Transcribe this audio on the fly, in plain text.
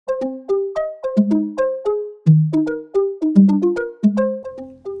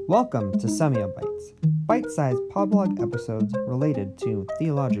Welcome to Semio Bites, bite-sized podblog episodes related to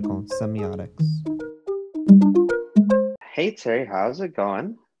theological semiotics. Hey Terry, how's it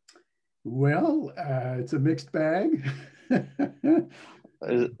going? Well, it's a mixed bag.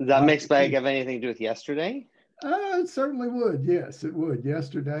 Does that mixed bag have anything to do with yesterday? It certainly would. Yes, it would.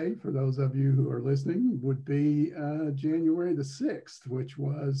 Yesterday, for those of you who are listening, would be January the 6th, which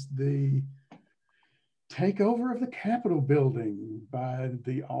was the takeover of the Capitol building by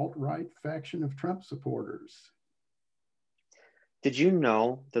the alt-right faction of Trump supporters. Did you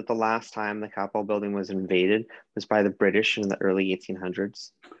know that the last time the Capitol building was invaded was by the British in the early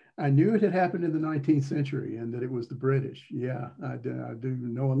 1800s? I knew it had happened in the 19th century and that it was the British. Yeah, I do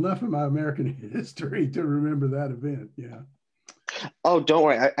know enough of my American history to remember that event. Yeah. Oh, don't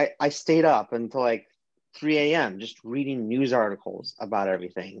worry. I stayed up until like 3 a.m. just reading news articles about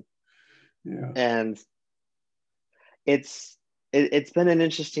everything. Yeah. And it's been an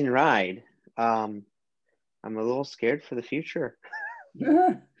interesting ride. I'm a little scared for the future.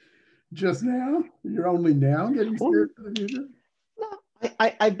 Just now? You're only now getting scared for the future? No,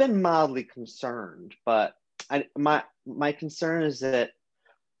 I've been mildly concerned, but my concern is that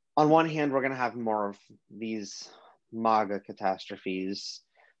on one hand, we're going to have more of these MAGA catastrophes.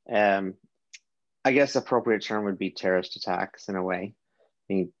 I guess appropriate term would be terrorist attacks in a way.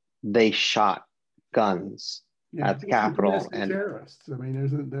 I mean, they shot guns at the Capitol, and terrorists. I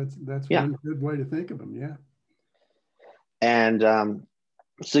mean, that's yeah. one good way to think of them. Yeah. And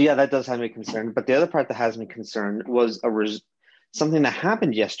so yeah, that does have me concerned. But the other part that has me concerned was something that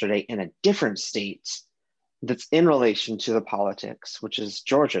happened yesterday in a different state that's in relation to the politics, which is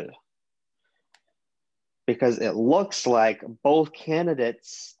Georgia. Because it looks like both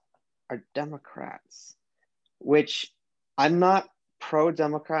candidates are Democrats, which I'm not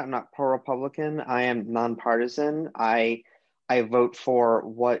pro-Democrat, I'm not pro-Republican, I am nonpartisan. I vote for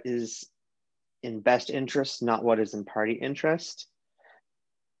what is in best interest, not what is in party interest.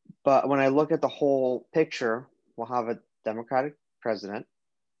 But when I look at the whole picture, we'll have a Democratic president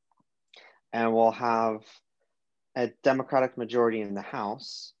and we'll have a Democratic majority in the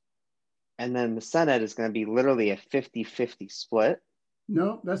House. And then the Senate is going to be literally a 50-50 split.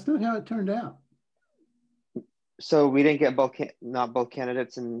 No, that's not how it turned out. So we didn't get not both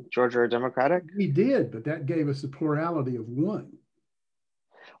candidates in Georgia are Democratic? We did, but that gave us a plurality of one.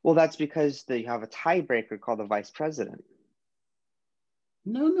 Well, that's because you have a tiebreaker called the vice president.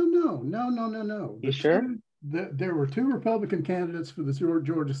 No. You sure? There were two Republican candidates for the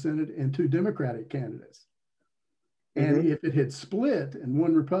Georgia Senate and two Democratic candidates. And if it had split and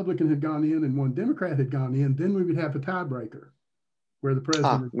one Republican had gone in and one Democrat had gone in, then we would have a tiebreaker where the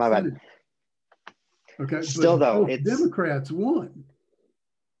president of the Senate. Okay. Still, though, Democrats won.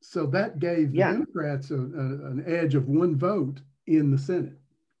 So that gave the Democrats an edge of one vote in the Senate.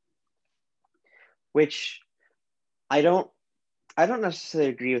 Which I don't necessarily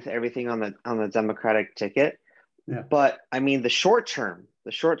agree with everything on the Democratic ticket. Yeah. But I mean, the short term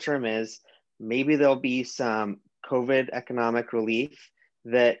is maybe there'll be some COVID economic relief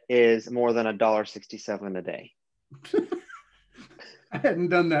that is more than $1.67 a day. I hadn't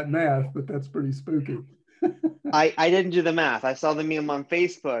done that math, but that's pretty spooky. I didn't do the math. I saw the meme on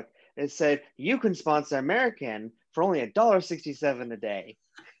Facebook. It said, you can sponsor American for only $1.67 a day.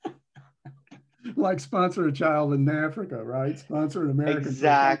 Like sponsor a child in Africa, right? Sponsor an American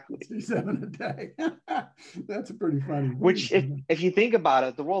exactly. for $67 a day. That's a pretty funny thing. Which, if you think about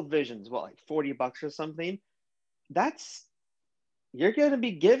it, the World Vision's like $40 or something. You're going to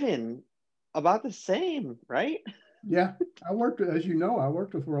be given about the same, right? Yeah, as you know, I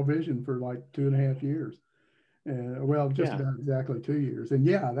worked with World Vision for like 2.5 years. About exactly 2 years. And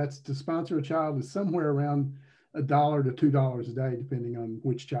yeah, that's to sponsor a child is somewhere around $1 to $2 a day, depending on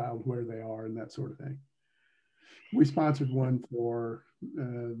which child, where they are, and that sort of thing. We sponsored one for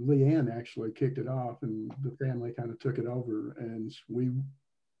Leanne actually kicked it off, and the family kind of took it over. And we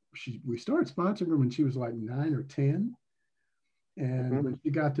started sponsoring her when she was like 9 or 10. And when she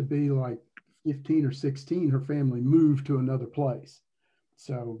got to be like 15 or 16, her family moved to another place.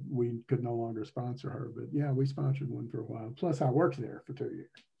 So we could no longer sponsor her. But yeah, we sponsored one for a while. Plus I worked there for 2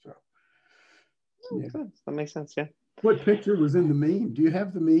 years. So yeah. That makes sense, yeah. What picture was in the meme? Do you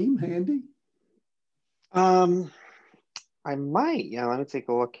have the meme handy? I might. Yeah, let me take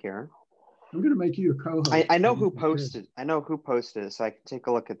a look here. I'm going to make you a co-host. I know who posted. I know who posted it, so I can take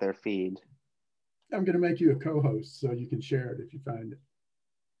a look at their feed. I'm going to make you a co-host so you can share it if you find it.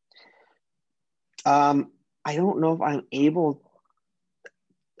 I don't know if I'm able.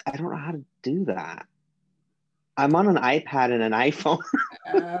 I don't know how to do that. I'm on an iPad and an iPhone.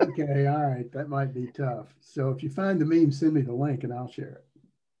 Okay, all right. That might be tough. So if you find the meme, send me the link and I'll share it.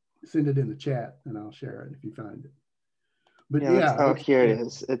 Send it in the chat and I'll share it if you find it. But yeah, oh, here it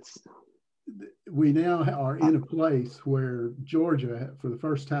is. We now are in a place where Georgia, for the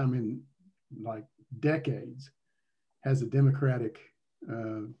first time in like decades, has a Democratic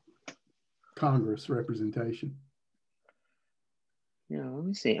Congress representation. Yeah, let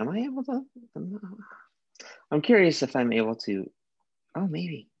me see. Am I able to? I'm curious if I'm able to. Oh,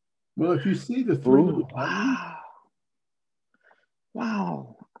 maybe. Well, if you see the three little buttons. Wow.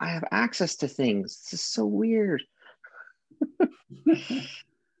 Wow. I have access to things. This is so weird.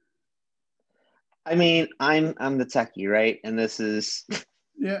 I mean, I'm the techie, right? And this is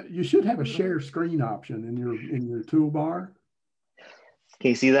yeah, you should have a share screen option in your toolbar. Can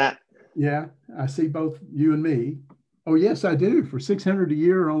you see that? Yeah, I see both you and me. Oh, yes, I do. For $600 a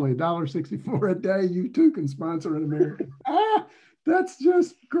year, only $1.64 a day, you too can sponsor an American. That's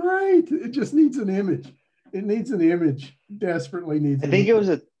just great. It just needs an image. It needs an image. Desperately needs. I think it was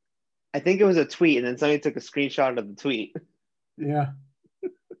a tweet, and then somebody took a screenshot of the tweet. Yeah.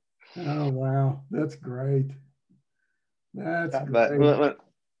 Oh wow, that's great. That's great. But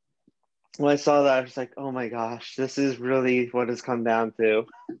when I saw that, I was like, oh my gosh, this is really what it's come down to.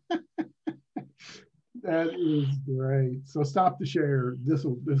 That is great. So stop the share. This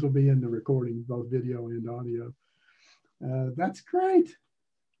will be in the recording, both video and audio. That's great.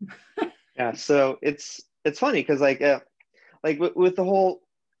 Yeah, so it's funny because like with the whole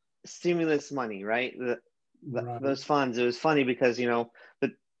stimulus money, right? Right. Those funds. It was funny because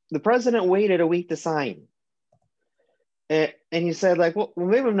the president waited a week to sign. And he said, like, well,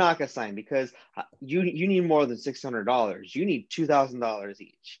 maybe I'm not gonna sign because you need more than $600. You need $2,000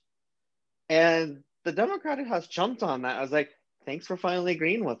 each. And the Democratic House jumped on that. I was like, thanks for finally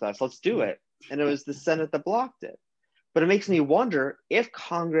agreeing with us. Let's do it. And it was the Senate that blocked it. But it makes me wonder if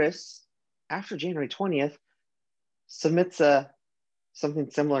Congress, after January 20th, submits something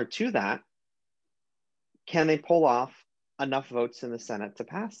similar to that, can they pull off enough votes in the Senate to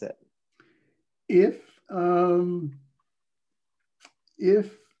pass it? If how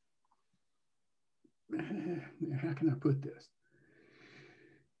can I put this?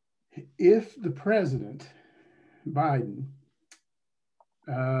 If the president, Biden,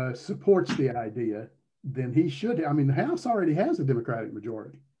 supports the idea, then he should. I mean, the House already has a Democratic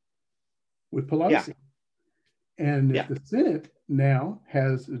majority with Pelosi. Yeah. And if the Senate now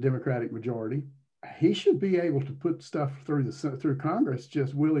has a Democratic majority, he should be able to put stuff through Congress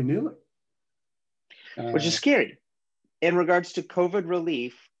just willy-nilly. Which is scary. In regards to COVID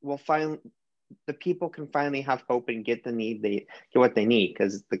relief, the people can finally have hope and get what they need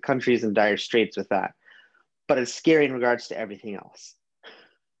because the country is in dire straits with that. But it's scary in regards to everything else.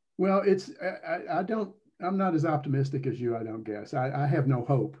 Well, I'm not as optimistic as you, I don't guess. I have no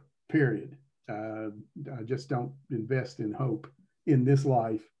hope, period. I just don't invest in hope in this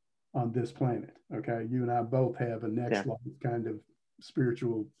life on this planet. Okay. You and I both have a next life kind of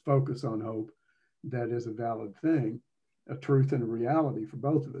spiritual focus on hope. That is a valid thing, a truth and a reality for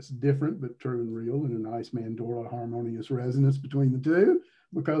both of us. Different, but true and real, and a nice Mandorla harmonious resonance between the two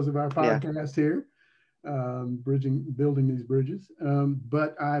because of our podcast here, building these bridges.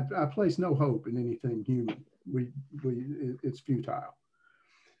 But I place no hope in anything human. It's futile.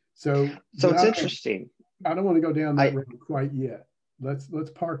 So it's interesting. I don't want to go down that road quite yet. Let's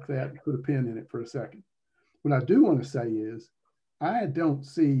park that and put a pin in it for a second. What I do want to say is I don't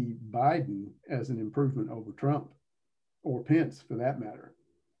see Biden as an improvement over Trump or Pence for that matter.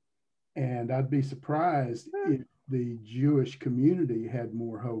 And I'd be surprised if the Jewish community had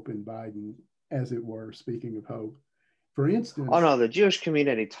more hope in Biden, as it were, speaking of hope. For instance... Oh, no, the Jewish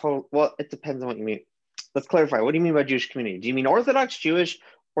community, well, it depends on what you mean. Let's clarify. What do you mean by Jewish community? Do you mean Orthodox Jewish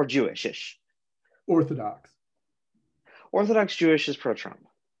or Jewish-ish? Orthodox. Orthodox Jewish is pro-Trump.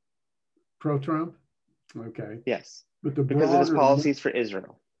 Pro-Trump? Okay. Yes. But because of his policies for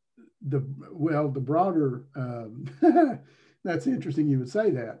Israel. The broader, that's interesting you would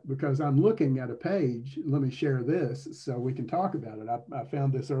say that because I'm looking at a page. Let me share this so we can talk about it. I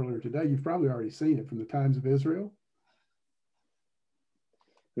found this earlier today. You've probably already seen it from the Times of Israel.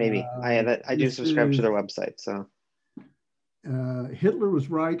 Maybe. I do subscribe to their website. So Hitler was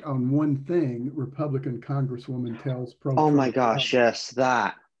right on one thing, Republican Congresswoman tells pro-Trump. Oh my gosh, yes,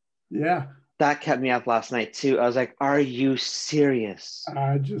 that. Yeah. That kept me up last night too. I was like, are you serious?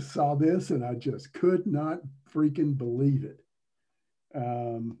 I just saw this and I just could not freaking believe it.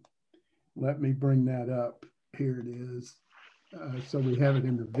 Let me bring that up. Here it is. So we have it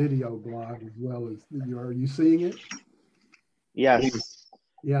in the video blog as well as are you seeing it? Yes.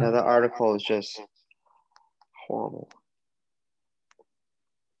 Yeah. The article is just horrible.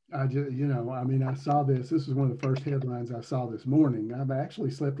 I just, I mean, I saw this. This was one of the first headlines I saw this morning. I've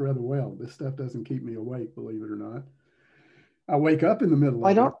actually slept rather well. This stuff doesn't keep me awake, believe it or not. I wake up in the middle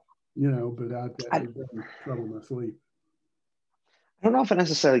I of it, don't, but I, it doesn't trouble my sleep. I don't know if it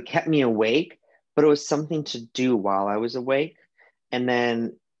necessarily kept me awake, but it was something to do while I was awake. And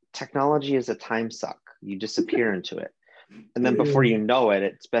then technology is a time suck. You disappear into it. And then It before is. you know it,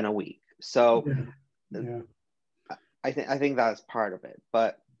 it's been a week. So Yeah. Yeah. I think that's part of it.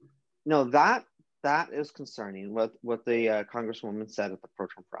 But no, that is concerning. What the congresswoman said at the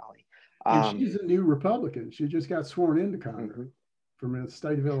pro-Trump rally. And she's a new Republican. She just got sworn into Congress Mm-hmm. from the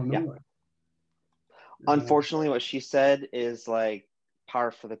state of Yeah. Illinois. Unfortunately, what she said is like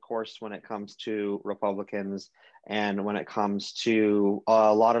par for the course when it comes to Republicans and when it comes to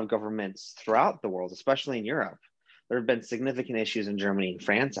a lot of governments throughout the world, especially in Europe. There have been significant issues in Germany and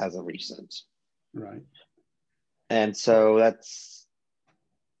France as of recent. Right. And so that's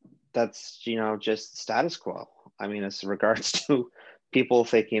just status quo. I mean, as regards to people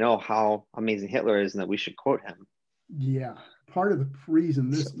thinking, oh, how amazing Hitler is and that we should quote him. Yeah. Part of the reason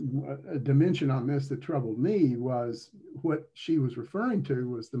this a dimension on this that troubled me was what she was referring to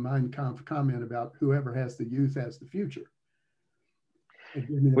was the Mein Kampf comment about whoever has the youth has the future. It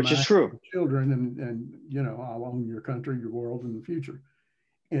gives me the Which is mind true. of children and I'll own your country, your world in the future.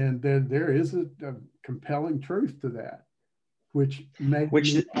 And then there is a compelling truth to that, which made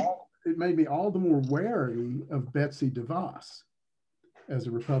me all the more wary of Betsy DeVos as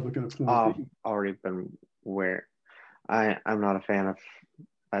a Republican appointee. Already been where I'm not a fan of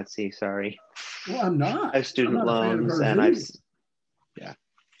Betsy, sorry. Well, I'm not. I have student I'm not a fan of loans hers and either.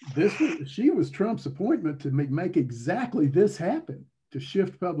 yeah. She was Trump's appointment to make exactly this happen, to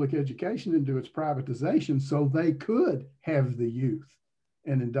shift public education into its privatization so they could have the youth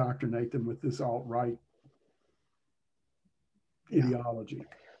and indoctrinate them with this alt-right ideology.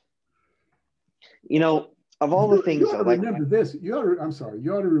 Of all the things you ought to remember this. You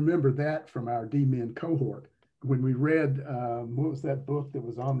ought to remember that from our D-Min cohort when we read what was that book that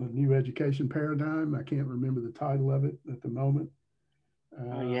was on the new education paradigm? I can't remember the title of it at the moment.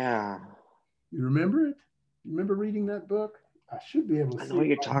 Oh yeah. You remember it? You remember reading that book? I should be able to see. I know what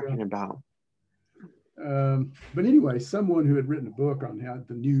you're talking about. But anyway, someone who had written a book on how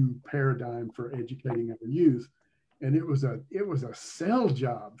the new paradigm for educating our youth, and it was a sell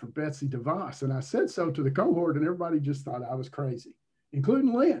job for Betsy DeVos. And I said so to the cohort, and everybody just thought I was crazy,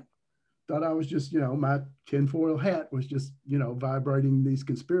 including Lynn. Thought I was just, my tinfoil hat was just, vibrating these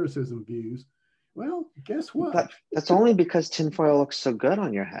conspiracism views. Well, guess what? That's only because tinfoil looks so good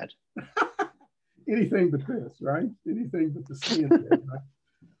on your head. Anything but this, right? Anything but the skin. Right?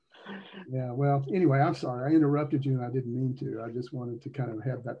 Yeah, well, anyway, I'm sorry. I interrupted you and I didn't mean to. I just wanted to kind of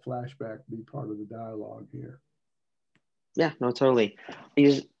have that flashback be part of the dialogue here. Yeah, no, totally. I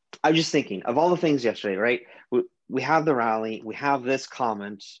was just thinking of all the things yesterday, right? We have the rally, we have this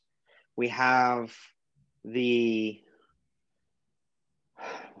comment, we have the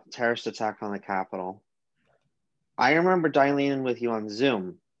terrorist attack on the Capitol. I remember dialing in with you on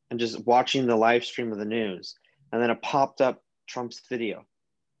Zoom and just watching the live stream of the news. And then it popped up Trump's video.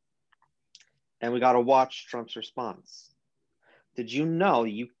 And we got to watch Trump's response. Did you know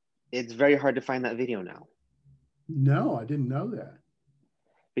it's very hard to find that video now? No, I didn't know that.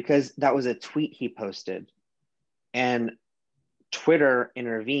 Because that was a tweet he posted. And Twitter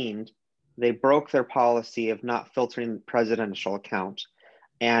intervened. They broke their policy of not filtering the presidential account.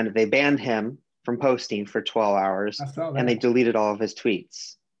 And they banned him from posting for 12 hours. I saw that. And they deleted all of his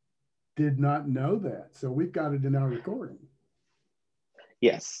tweets. Did not know that. So we've got it in our recording.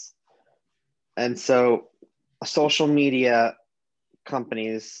 Yes. And so social media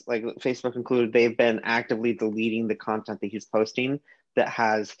companies like Facebook included, they've been actively deleting the content that he's posting that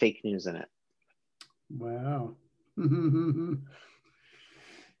has fake news in it. Wow.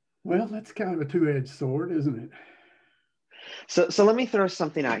 Well, that's kind of a two-edged sword, isn't it? So let me throw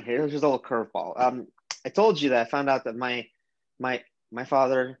something out here. There's just a little curveball. I told you that I found out that my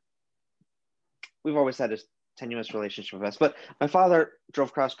father, we've always had a tenuous relationship with us, but my father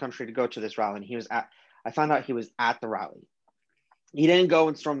drove cross country to go to this rally, and I found out he was at the rally. He didn't go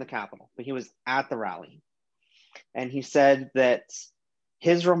and storm the Capitol, but he was at the rally. And he said that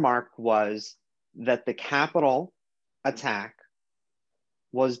his remark was that the Capitol attack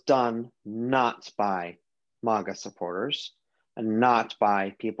was done not by MAGA supporters and not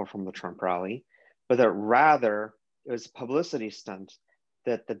by people from the Trump rally, but that rather it was a publicity stunt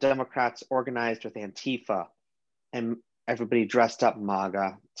that the Democrats organized with Antifa and everybody dressed up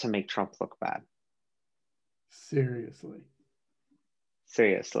MAGA to make Trump look bad. Seriously.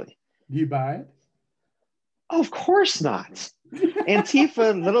 Seriously. Do you buy it? Of course not.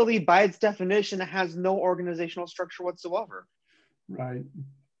 Antifa, literally by its definition, has no organizational structure whatsoever. Right.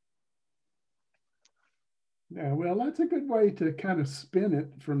 Yeah, well, that's a good way to kind of spin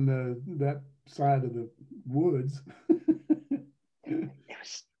it from that side of the woods. It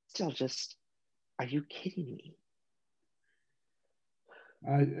was still just, are you kidding me?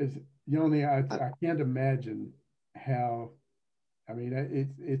 Yoni, I can't imagine how. I mean,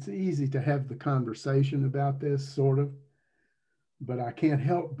 it's easy to have the conversation about this, sort of, but I can't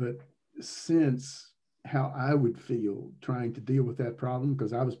help but sense how I would feel trying to deal with that problem,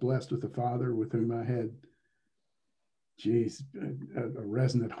 because I was blessed with a father with whom I had, geez, a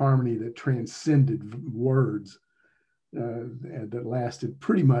resonant harmony that transcended words, and that lasted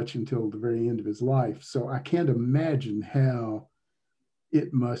pretty much until the very end of his life. So I can't imagine how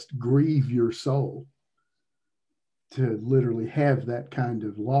it must grieve your soul to literally have that kind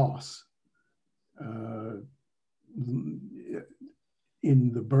of loss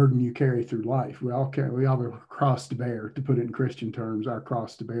in the burden you carry through life. We all have a cross to bear. To put it in Christian terms, our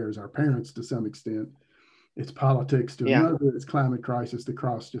cross to bear is our parents to some extent. It's politics to another. It's climate crisis. The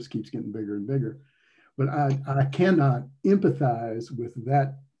cross just keeps getting bigger and bigger. But I cannot empathize with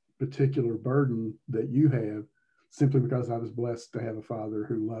that particular burden that you have, simply because I was blessed to have a father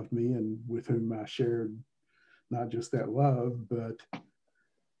who loved me and with whom I shared not just that love, but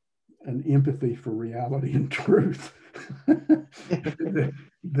an empathy for reality and truth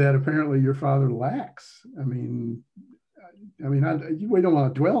that apparently your father lacks. I mean, we don't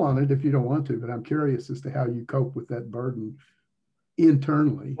want to dwell on it if you don't want to, but I'm curious as to how you cope with that burden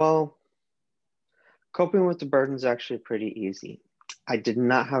internally. Well, coping with the burden is actually pretty easy. I did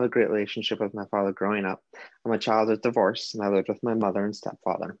not have a great relationship with my father growing up. I'm a child of divorce, and I lived with my mother and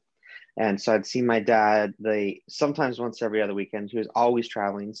stepfather. And so I'd see my dad, sometimes once every other weekend. He was always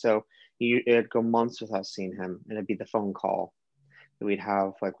traveling. So it'd go months without seeing him. And it'd be the phone call that we'd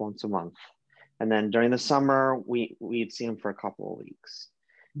have like once a month. And then during the summer, we'd see him for a couple of weeks.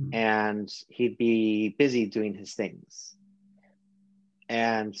 And he'd be busy doing his things.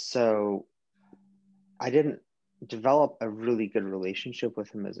 And so I didn't develop a really good relationship with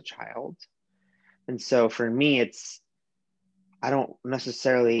him as a child. And so for me, I don't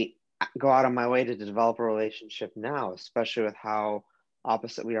necessarily go out of my way to develop a relationship now, especially with how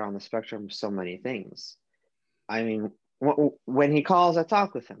opposite we are on the spectrum of so many things. I mean, when he calls, I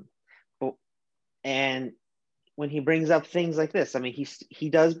talk with him. And when he brings up things like this, I mean, he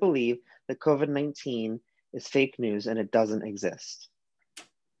does believe that COVID-19 is fake news and it doesn't exist.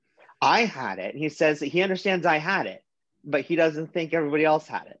 I had it. He says that he understands I had it, but he doesn't think everybody else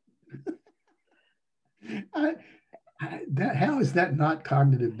had it. How is that not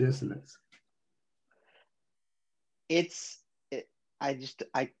cognitive dissonance? I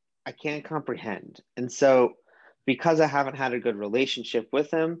can't comprehend. And so because I haven't had a good relationship with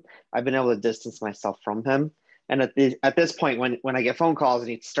him, I've been able to distance myself from him. And at this point, when I get phone calls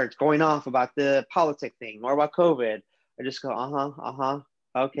and he starts going off about the politic thing or about COVID, I just go,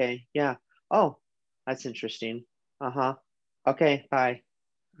 okay, yeah. Oh, that's interesting. Okay, bye.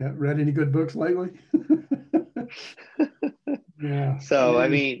 Yeah, read any good books lately? Yeah. So, I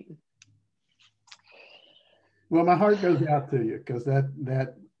mean. Well, my heart goes out to you, because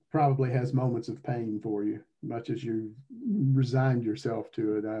that probably has moments of pain for you, much as you resigned yourself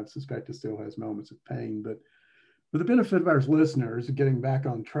to it. I suspect it still has moments of pain. But for the benefit of our listeners, getting back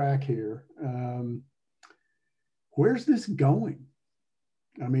on track here, where's this going?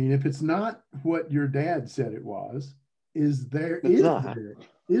 I mean, if it's not what your dad said it was, is there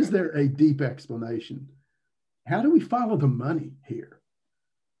a deep explanation? How do we follow the money here?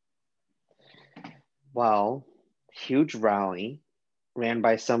 Well, huge rally ran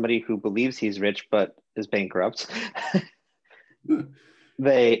by somebody who believes he's rich but is bankrupt.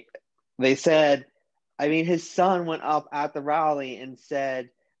 They said, I mean, his son went up at the rally and said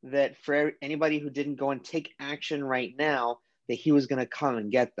that for anybody who didn't go and take action right now, that he was going to come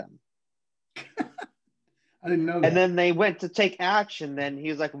and get them. I didn't know that. And then they went to take action. Then he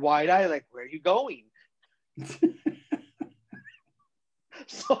was like, wide-eyed, like, where are you going?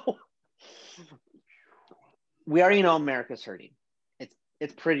 So we already know America's hurting.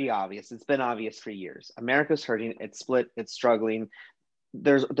 It's pretty obvious. It's been obvious for years. America's hurting. It's split. It's struggling.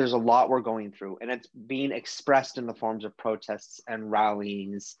 There's a lot we're going through, and it's being expressed in the forms of protests and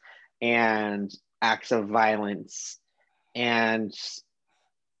rallies and acts of violence and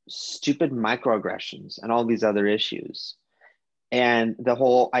stupid microaggressions and all these other issues. And the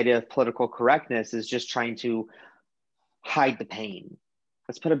whole idea of political correctness is just trying to hide the pain.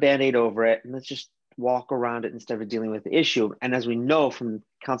 Let's put a Band-Aid over it and let's just walk around it instead of dealing with the issue. And as we know from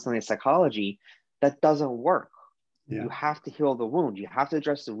counseling and psychology, that doesn't work. Yeah. You have to heal the wound. You have to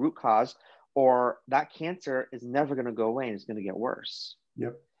address the root cause, or that cancer is never going to go away and it's going to get worse.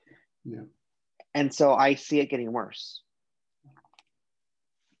 Yep. Yeah. And so I see it getting worse.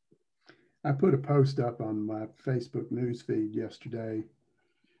 I put a post up on my Facebook news feed yesterday.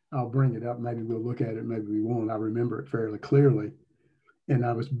 I'll bring it up. Maybe we'll look at it. Maybe we won't. I remember it fairly clearly. And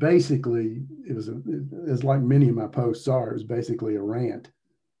I was basically, it was like many of my posts are, it was basically a rant.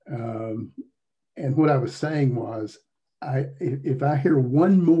 And what I was saying was, if I hear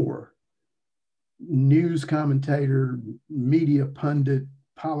one more news commentator, media pundit,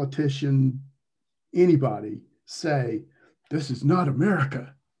 politician, anybody say, this is not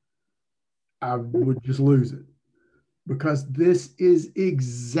America, I would just lose it. Because this is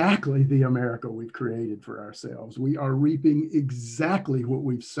exactly the America we've created for ourselves. We are reaping exactly what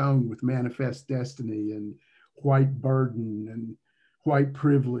we've sown with manifest destiny and white burden and white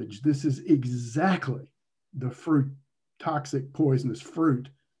privilege. This is exactly the fruit, toxic, poisonous fruit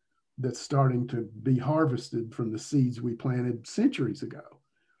that's starting to be harvested from the seeds we planted centuries ago.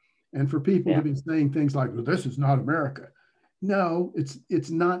 And for people to be saying things like, well, this is not America. No,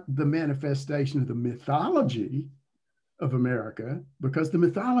 it's not the manifestation of the mythology of America, because the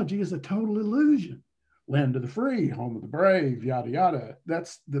mythology is a total illusion. Land of the free, home of the brave, yada, yada.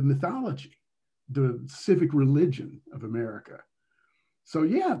 That's the mythology, the civic religion of America. So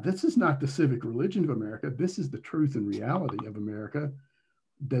yeah, this is not the civic religion of America. This is the truth and reality of America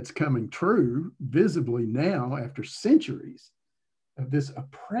that's coming true visibly now after centuries of this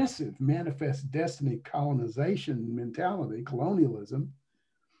oppressive manifest destiny colonization mentality, colonialism.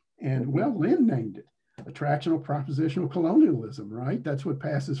 And well, Lynn named it. Attractional propositional colonialism, right? That's what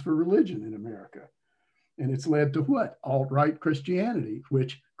passes for religion in America. And it's led to what? Alt-right Christianity,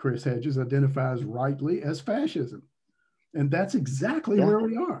 which Chris Hedges identifies rightly as fascism. And that's exactly where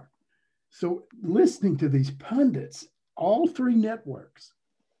we are. So listening to these pundits, all three networks,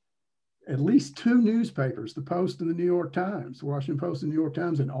 at least two newspapers, the Post and the New York Times, the Washington Post and the New York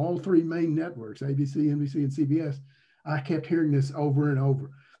Times, and all three main networks, ABC, NBC, and CBS, I kept hearing this over and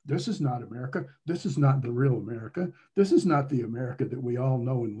over. This is not America. This is not the real America. This is not the America that we all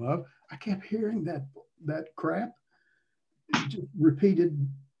know and love. I kept hearing that crap just repeated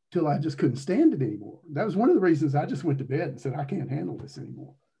till I just couldn't stand it anymore. That was one of the reasons I just went to bed and said, I can't handle this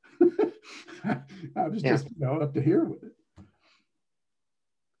anymore. I was just up to here with it.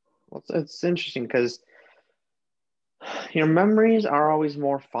 Well, it's interesting because memories are always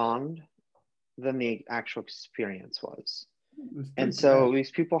more fond than the actual experience was. And so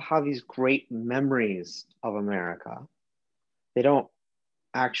these people have these great memories of America. They don't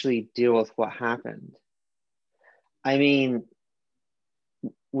actually deal with what happened. I mean,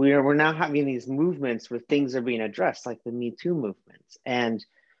 we're now having these movements where things are being addressed, like the Me Too movements and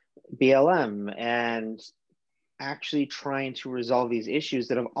BLM, and actually trying to resolve these issues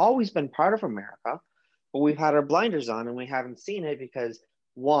that have always been part of America, but we've had our blinders on and we haven't seen it because,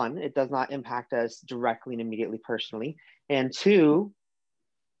 one, it does not impact us directly and immediately personally, and two,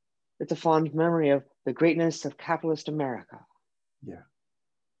 it's a fond memory of the greatness of capitalist America. Yeah.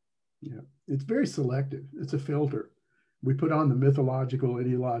 It's very selective. It's a filter. We put on the mythological,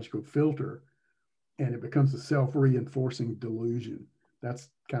 ideological filter, and it becomes a self-reinforcing delusion. That's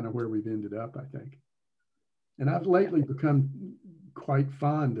kind of where we've ended up, I think. And I've lately become quite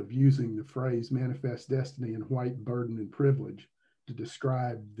fond of using the phrase manifest destiny and white burden and privilege to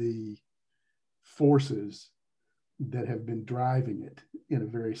describe the forces that have been driving it in a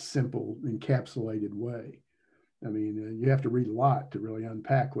very simple, encapsulated way. I mean, you have to read a lot to really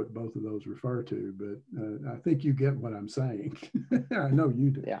unpack what both of those refer to, but I think you get what I'm saying. I know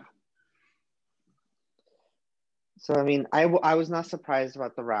you do. Yeah. So, I mean, I was not surprised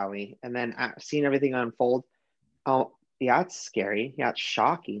about the rally, and then seeing everything unfold. Oh, yeah, it's scary. Yeah, it's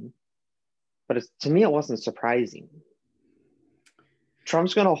shocking. But to me, it wasn't surprising.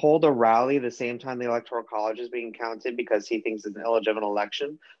 Trump's going to hold a rally the same time the Electoral College is being counted because he thinks it's an illegitimate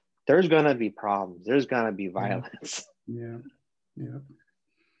election. There's going to be problems. There's going to be violence. Yeah.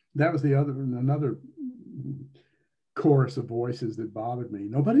 That was another chorus of voices that bothered me.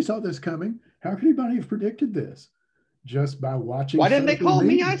 Nobody saw this coming. How could anybody have predicted this? Just by watching. Why didn't they call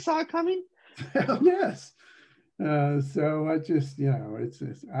me? I saw it coming. Hell yes. So I just,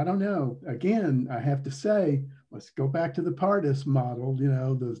 it's I don't know. Again, I have to say, let's go back to the Pardis model.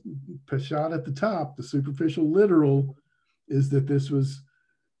 The shot at the top, the superficial literal, is that this was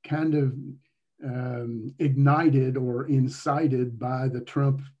kind of ignited or incited by the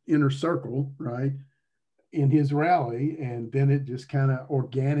Trump inner circle, right, in his rally, and then it just kind of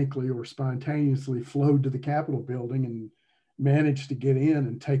organically or spontaneously flowed to the Capitol building and managed to get in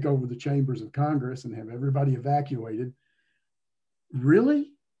and take over the chambers of Congress and have everybody evacuated.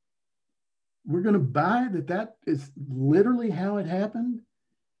 Really? We're going to buy that that is literally how it happened?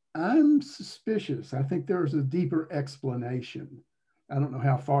 I'm suspicious. I think there's a deeper explanation. I don't know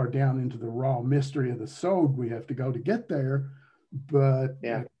how far down into the raw mystery of the Sod we have to go to get there, but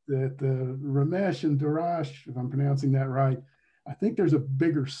yeah. at the Ramesh and Darash, if I'm pronouncing that right, I think there's a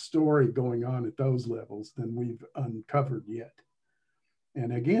bigger story going on at those levels than we've uncovered yet.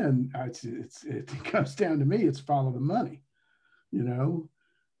 And again, it comes down to me, it's follow the money, you know,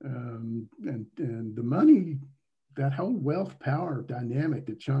 and the money, that whole wealth power dynamic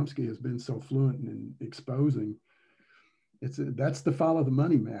that Chomsky has been so fluent in exposing, that's the follow the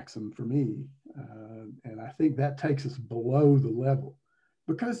money maxim for me. And I think that takes us below the level,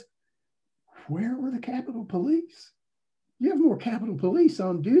 because where were the Capitol Police? You have more Capitol Police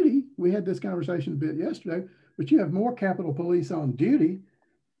on duty. We had this conversation a bit yesterday, but you have more Capitol Police on duty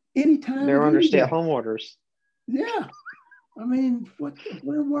anytime. They're under stay-at-home orders. Yeah. I mean,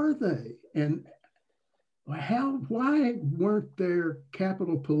 where were they? And why weren't there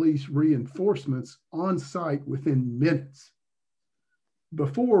Capitol Police reinforcements on site within minutes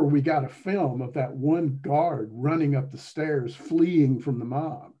before we got a film of that one guard running up the stairs fleeing from the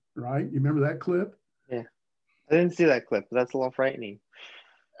mob, right? You remember that clip? Yeah. I didn't see that clip, but that's a little frightening.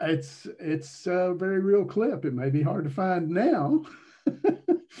 It's a very real clip. It may be hard to find now,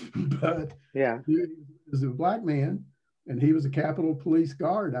 but yeah, he was a black man, and he was a Capitol Police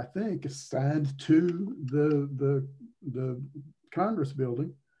guard, I think, assigned to the Congress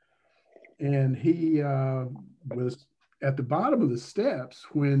building, and he was at the bottom of the steps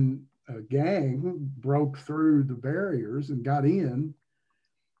when a gang broke through the barriers and got in.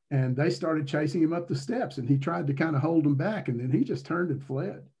 And they started chasing him up the steps, and he tried to kind of hold them back, and then he just turned and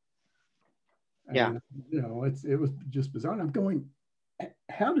fled. Yeah. And, you know, it was just bizarre. And I'm going,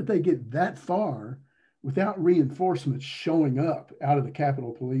 how did they get that far without reinforcements showing up out of the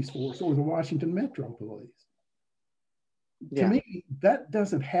Capitol Police Force or the Washington Metro Police? Yeah. To me, that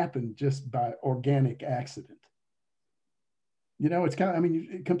doesn't happen just by organic accident. You know, it's kind of, I mean,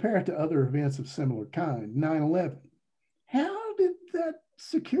 you compare it to other events of similar kind, 9/11. How did that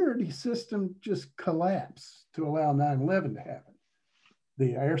security system just collapse to allow 9/11 to happen?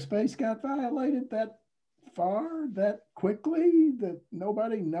 The airspace got violated that far, that quickly, that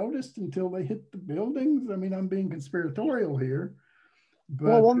nobody noticed until they hit the buildings? I mean, I'm being conspiratorial here.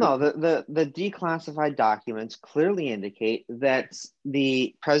 But well, no, the declassified documents clearly indicate that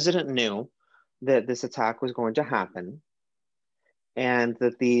the president knew that this attack was going to happen, and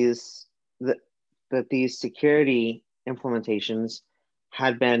that these security implementations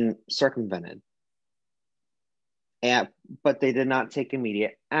had been circumvented. But they did not take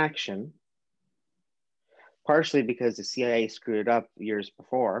immediate action, partially because the CIA screwed it up years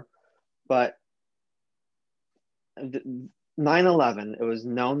before. But 9/11, it was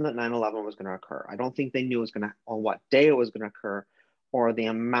known that 9/11 was going to occur. I don't think they knew it was going to, on what day it was going to occur, or the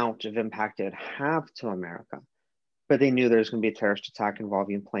amount of impact it would have to America. But they knew there was going to be a terrorist attack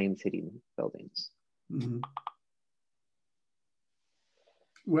involving planes hitting buildings. Mm-hmm.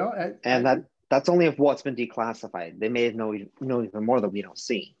 Well, that's only of what's been declassified. They may know even more that we don't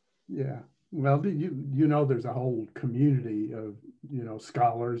see. Yeah. Well, you know, there's a whole community of, you know,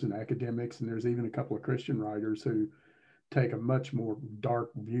 scholars and academics, and there's even a couple of Christian writers who take a much more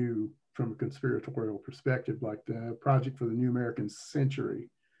dark view from a conspiratorial perspective, like the Project for the New American Century,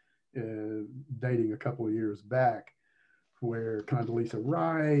 dating a couple of years back, where Condoleezza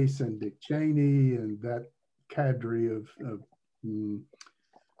Rice and Dick Cheney and that cadre of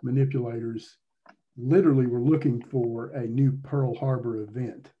manipulators literally were looking for a new Pearl Harbor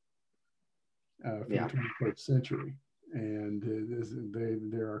event for the 21st century. And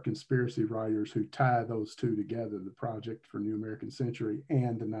there are conspiracy writers who tie those two together, the Project for New American Century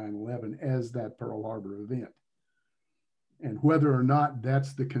and the 9/11, as that Pearl Harbor event. And whether or not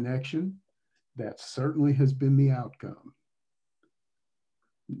that's the connection, that certainly has been the outcome.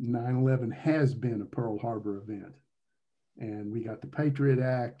 9/11 has been a Pearl Harbor event. And we got the Patriot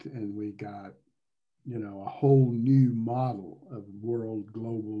Act, and we got, you know, a whole new model of world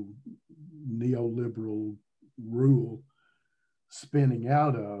global neoliberal rule spinning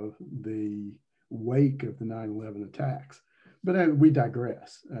out of the wake of the 9/11 attacks. But we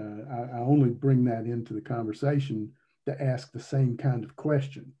digress. I only bring that into the conversation to ask the same kind of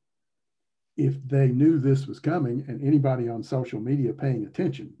question. If they knew this was coming, and anybody on social media paying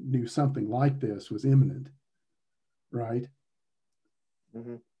attention knew something like this was imminent, right?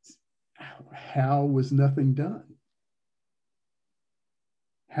 Mm-hmm. How was nothing done?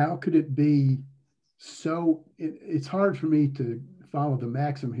 How could it be so it's hard for me to follow the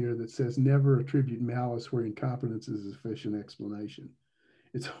maxim here that says never attribute malice where incompetence is a sufficient explanation.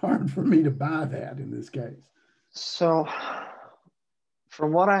 It's hard for me to buy that in this case. So,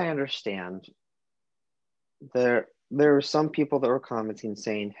 from what I understand, there were some people that were commenting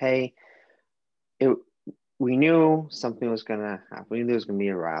saying, "Hey, we knew something was going to happen. We knew there was going to be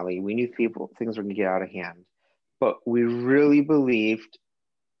a rally. We knew things were going to get out of hand, but we really believed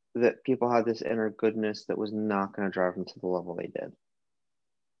that people had this inner goodness that was not going to drive them to the level they did."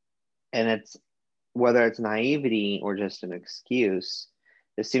 And it's whether it's naivety or just an excuse,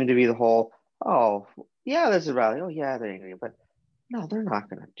 it seemed to be the whole, "Oh, yeah, there's a rally. Oh, yeah, they're angry, but no, they're not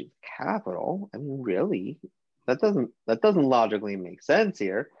going to do the Capitol. I mean, really, that doesn't logically make sense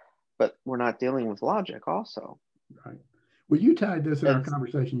here." But we're not dealing with logic, also. Right. Well, you tied this in our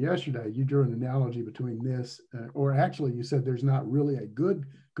conversation yesterday. You drew an analogy between this, or actually, you said there's not really a good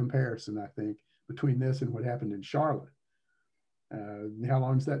comparison, I think, between this and what happened in Charlotte. How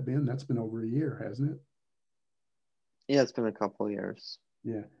long's that been? That's been over a year, hasn't it? Yeah, it's been a couple of years.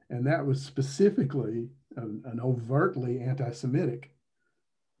 Yeah, and that was specifically an overtly anti-Semitic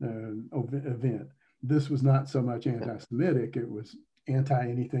event. This was not so much anti-Semitic; it was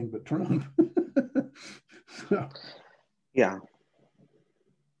anti-anything but Trump. So, yeah,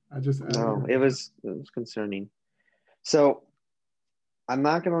 it was concerning. So I'm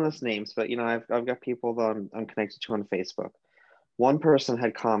not going to list names, but I've got people that I'm connected to on Facebook. One person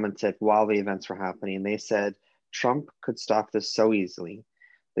had commented while the events were happening. They said Trump could stop this so easily.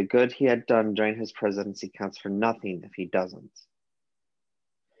 The good he had done during his presidency counts for nothing if he doesn't.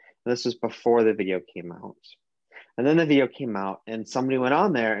 And this was before the video came out. And then the video came out and somebody went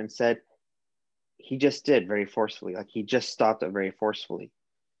on there and said, he just did very forcefully. Like, he just stopped it very forcefully.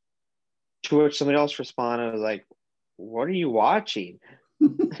 To which somebody else responded, like, what are you watching?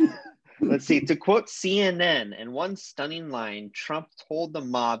 Let's see. To quote CNN, in one stunning line, Trump told the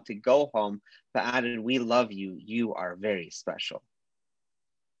mob to go home, but added, "We love you. You are very special."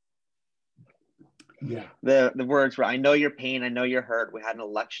 Yeah. The words were, "I know your pain. I know you're hurt. We had an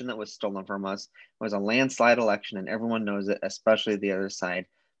election that was stolen from us. It was a landslide election, and everyone knows it, especially the other side.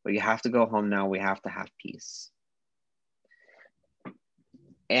 But you have to go home now. We have to have peace."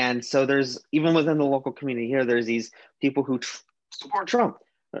 And so there's, even within the local community here, there's these people who support Trump.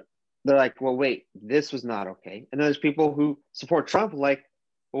 They're like, "Well, wait, this was not okay." And then there's people who support Trump, like,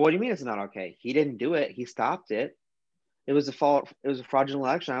 "Well, what do you mean it's not okay? He didn't do it. He stopped it. It was a fraudulent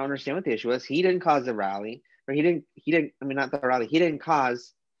election. I don't understand what the issue was. He didn't cause the rally, or he didn't, I mean, not the rally. He didn't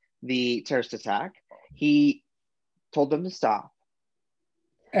cause the terrorist attack. He told them to stop."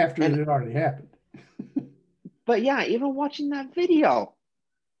 After it had already happened. But yeah, even watching that video,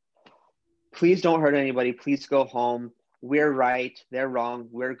 please don't hurt anybody. Please go home. We're right. They're wrong.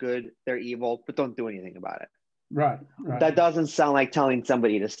 We're good. They're evil, but don't do anything about it. Right. That doesn't sound like telling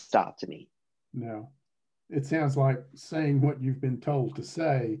somebody to stop to me. No. It sounds like saying what you've been told to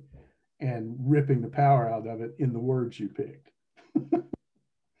say and ripping the power out of it in the words you picked.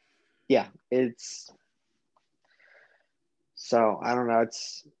 Yeah, so I don't know.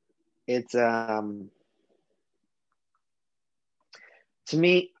 It's to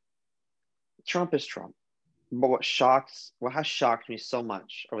me, Trump is Trump. But what has shocked me so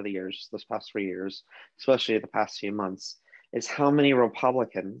much over the years, this past 3 years, especially the past few months, is how many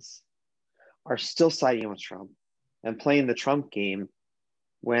Republicans are still siding with Trump and playing the Trump game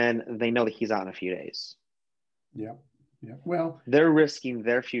when they know that he's out in a few days. Yeah. Well, they're risking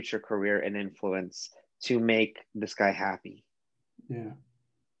their future career and influence to make this guy happy.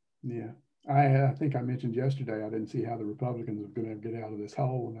 Yeah. I think I mentioned yesterday, I didn't see how the Republicans were going to get out of this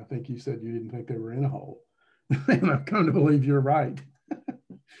hole. And I think you said you didn't think they were in a hole. And I've come to believe you're right.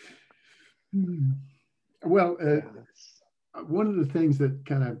 Well, one of the things that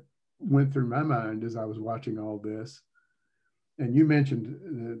kind of went through my mind as I was watching all this, and you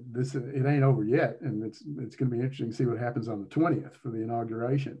mentioned this, it ain't over yet, and it's going to be interesting to see what happens on the 20th for the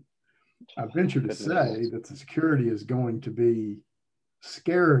inauguration. I venture to say that the security is going to be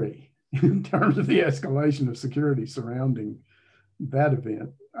scary in terms of the escalation of security surrounding that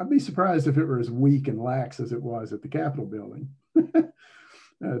event. I'd be surprised if it were as weak and lax as it was at the Capitol building,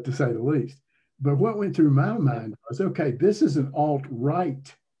 to say the least. But what went through my mind was, okay, this is an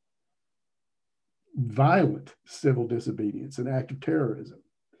alt-right violent civil disobedience, an act of terrorism.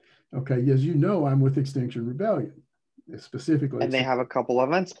 Okay, as you know, I'm with Extinction Rebellion, specifically. And they have a couple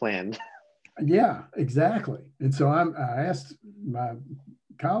events planned. Yeah, exactly. And so I asked my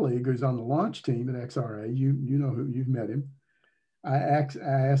colleague who's on the launch team at XRA, you know who, you've met him. I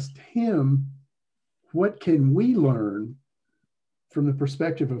asked him, what can we learn from the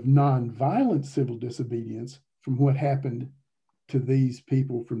perspective of nonviolent civil disobedience, from what happened to these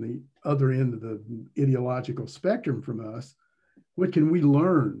people from the other end of the ideological spectrum from us, what can we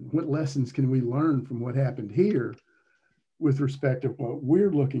learn? What lessons can we learn from what happened here with respect to what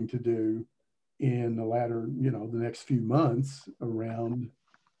we're looking to do in the latter, the next few months around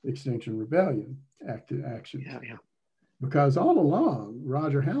Extinction Rebellion action? Yeah. Because all along,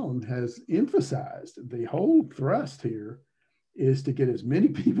 Roger Hallam has emphasized the whole thrust here is to get as many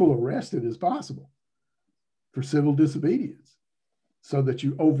people arrested as possible for civil disobedience so that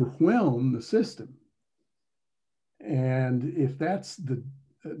you overwhelm the system. And if that's the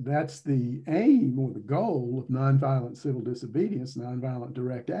aim or the goal of nonviolent civil disobedience, nonviolent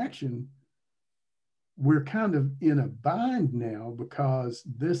direct action, we're kind of in a bind now because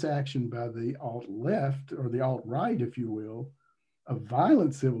this action by the alt-left or the alt-right, if you will, of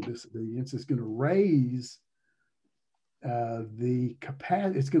violent civil disobedience is going to raise the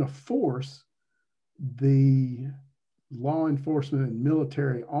capacity, it's going to force the law enforcement and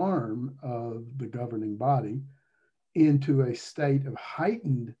military arm of the governing body into a state of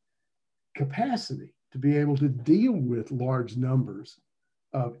heightened capacity to be able to deal with large numbers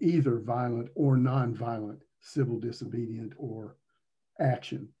of either violent or non-violent civil disobedient or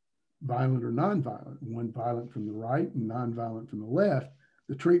action, violent or non-violent, one violent from the right and non-violent from the left.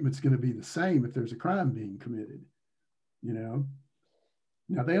 The treatment's going to be the same if there's a crime being committed, Now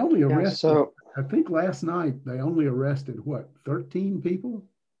they only arrested, I think last night they only arrested 13 people?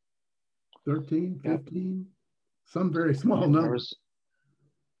 13, 15? Yep. Some very small number.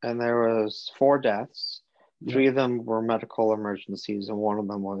 There was 4 deaths. 3 of them were medical emergencies, and 1 of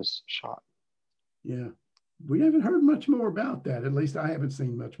them was shot. Yeah. We haven't heard much more about that. At least I haven't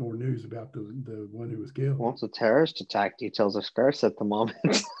seen much more news about the one who was killed. Well, it's a terrorist attack. Details are scarce at the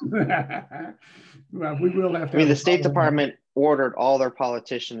moment. Well, we will have to. The State Department ordered all their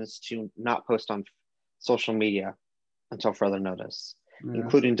politicians to not post on social media until further notice,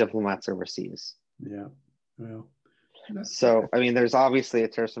 including diplomats overseas. Yeah. Well. So, there's obviously a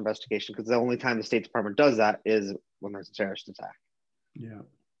terrorist investigation because the only time the State Department does that is when there's a terrorist attack. Yeah.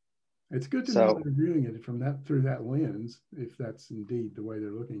 It's good to know they're viewing it through that lens, if that's indeed the way they're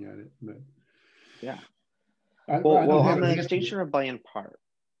looking at it. But yeah. On the Extinction Rebellion part.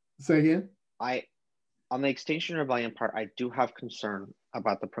 Say again? On the Extinction Rebellion part, I do have concern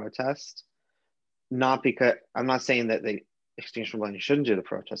about the protest. Not because I'm not saying that the Extinction Rebellion shouldn't do the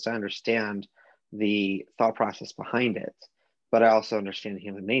protest. I understand the thought process behind it, but I also understand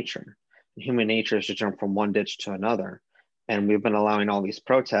human nature. Human nature is to jump from one ditch to another. And we've been allowing all these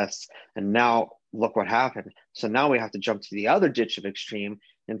protests, and now look what happened. So now we have to jump to the other ditch of extreme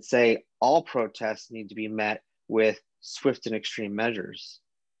and say all protests need to be met with swift and extreme measures.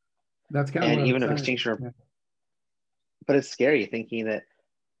 That's kind of even if extinction, but it's scary thinking that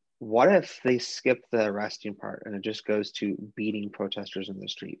what if they skip the arresting part and it just goes to beating protesters in the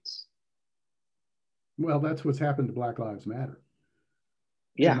streets? Well, that's what's happened to Black Lives Matter.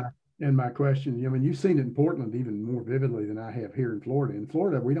 Yeah. And my question, you've seen it in Portland even more vividly than I have here in Florida. In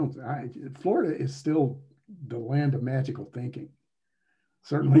Florida, Florida is still the land of magical thinking,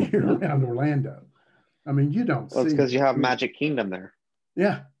 certainly here around Orlando. You don't see. It's because you have Magic Kingdom there.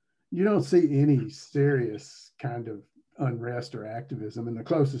 Yeah. You don't see any serious kind of unrest or activism. And the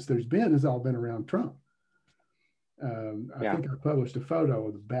closest there's been has all been around Trump. I think I published a photo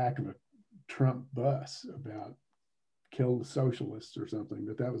of the back of a Trump bus about kill the socialists or something,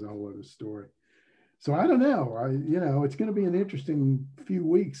 but that was a whole other story. So I don't know. It's going to be an interesting few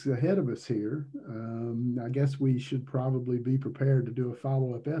weeks ahead of us here. I guess we should probably be prepared to do a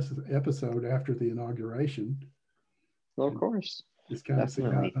follow-up episode after the inauguration. Well, of course. Just kind of see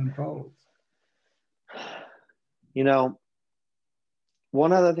how it unfolds.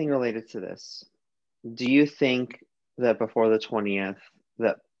 One other thing related to this. Do you think that before the 20th,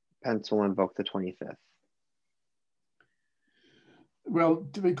 that Pence will invoke the 25th? Well,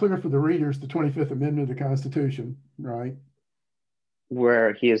 to be clear for the readers, the 25th Amendment of the Constitution, right?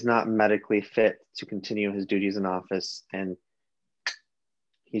 Where he is not medically fit to continue his duties in office and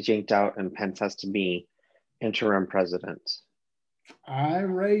he's yanked out and Pence has to be interim president. I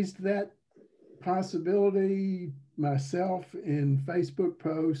raised that possibility myself in Facebook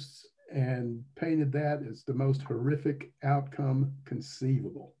posts and painted that as the most horrific outcome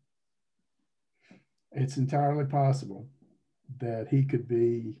conceivable. It's entirely possible that he could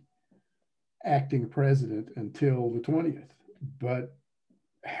be acting president until the 20th. But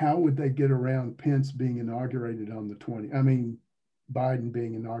how would they get around Pence being inaugurated on the 20th? Biden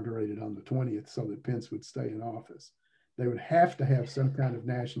being inaugurated on the 20th so that Pence would stay in office? They would have to have some kind of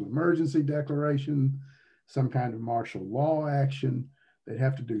national emergency declaration, some kind of martial law action. They'd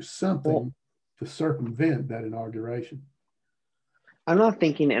have to do something Well, to circumvent that inauguration. I'm not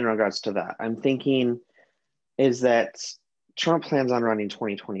thinking in regards to that. I'm thinking is that Trump plans on running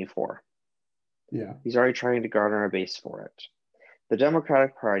 2024. Yeah. He's already trying to garner a base for it. The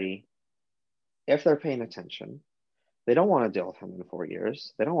Democratic Party, if they're paying attention, they don't want to deal with him in 4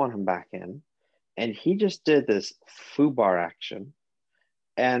 years. They don't want him back in. And he just did this FUBAR action.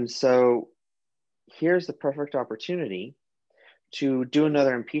 And so here's the perfect opportunity to do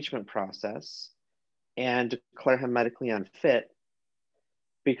another impeachment process and declare him medically unfit.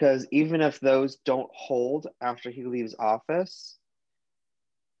 Because even if those don't hold after he leaves office,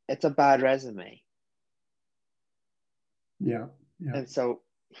 it's a bad resume. Yeah. Yeah. And so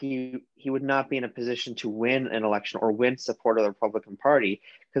he would not be in a position to win an election or win support of the Republican Party,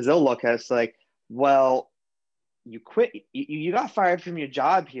 because they'll look at us like, well, you quit, you got fired from your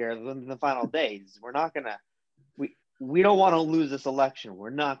job here in the final days. We're not gonna, we don't want to lose this election. We're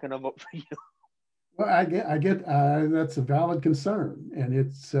not gonna vote for you. Well, I get that's a valid concern, and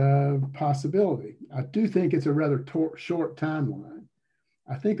it's a possibility. I do think it's a rather short timeline.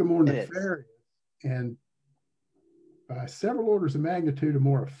 I think a more nefarious and by several orders of magnitude a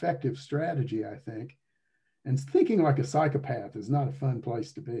more effective strategy, I think. And thinking like a psychopath is not a fun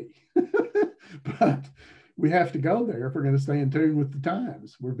place to be. But we have to go there if we're going to stay in tune with the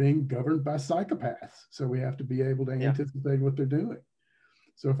times. We're being governed by psychopaths, so we have to be able to anticipate what they're doing.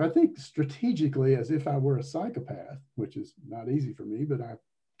 So if I think strategically as if I were a psychopath, which is not easy for me, but I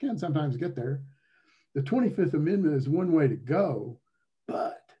can sometimes get there, the 25th Amendment is one way to go,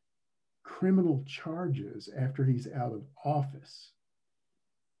 but criminal charges after he's out of office.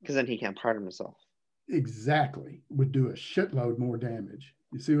 Because then he can't pardon himself. Exactly. Would do a shitload more damage.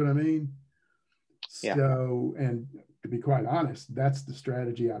 You see what I mean? Yeah. So, and to be quite honest, that's the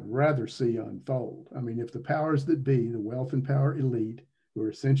strategy I'd rather see unfold. I mean, if the powers that be, the wealth and power elite, who are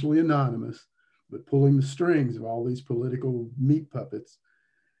essentially anonymous, but pulling the strings of all these political meat puppets,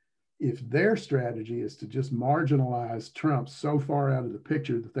 if their strategy is to just marginalize Trump so far out of the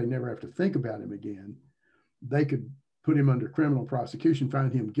picture that they never have to think about him again, they could put him under criminal prosecution,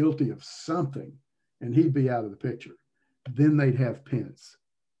 find him guilty of something, and he'd be out of the picture. Then they'd have Pence.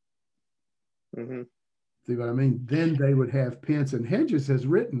 Mm-hmm. See what I mean? Then they would have Pence. And Hedges has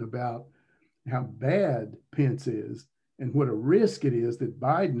written about how bad Pence is and what a risk it is that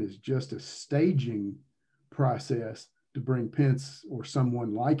Biden is just a staging process to bring Pence or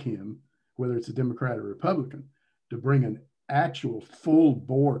someone like him, whether it's a Democrat or Republican, to bring an actual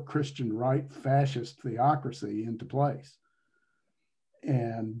full-bore Christian right fascist theocracy into place.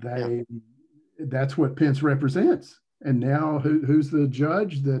 And that's what Pence represents. And now who's the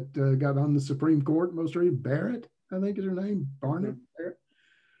judge that got on the Supreme Court most recently? Barrett, I think is her name. Barnett?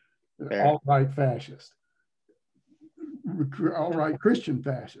 Mm-hmm. Barrett. Alt-right fascist. Alt-right Christian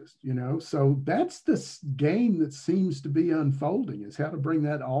fascist, you know. So that's this game that seems to be unfolding, is how to bring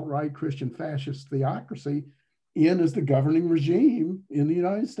that alt-right Christian fascist theocracy in as the governing regime in the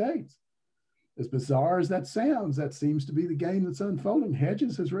United States. As bizarre as that sounds, that seems to be the game that's unfolding.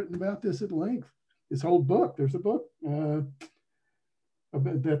 Hedges has written about this at length. His whole book, there's a book that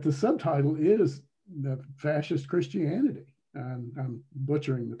the subtitle is Fascist Christianity. I'm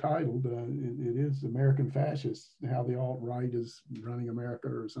butchering the title, but it is American Fascists, how the alt-right is running America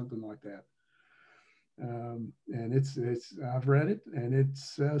or something like that. And it's I've read it, and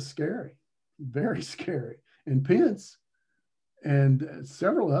it's scary, very scary. And Pence and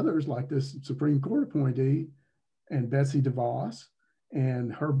several others like this Supreme Court appointee and Betsy DeVos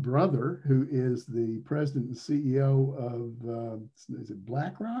and her brother, who is the president and CEO of, is it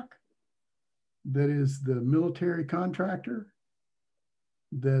BlackRock? That is the military contractor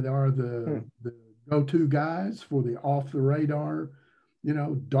that are the go-to guys for the off-the-radar, you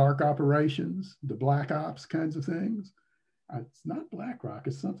know, dark operations, the black ops kinds of things. It's not BlackRock,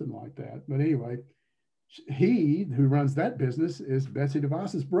 it's something like that. But anyway, he who runs that business is Betsy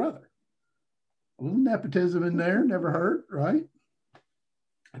DeVos's brother. A little nepotism in there, never hurt, right?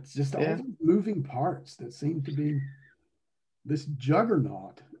 It's just all these moving parts that seem to be this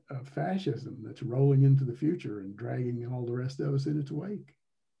juggernaut of fascism that's rolling into the future and dragging all the rest of us in its wake.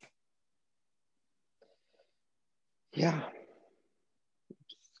 Yeah.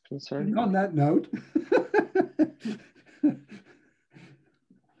 It's concerning. And on that note,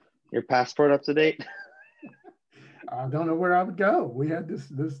 your passport up to date? I don't know where I would go. We had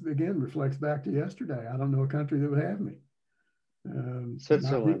this again reflects back to yesterday. I don't know a country that would have me.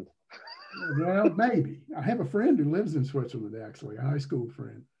 Switzerland. Well, maybe. I have a friend who lives in Switzerland, actually, a high school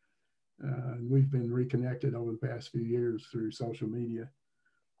friend. We've been reconnected over the past few years through social media.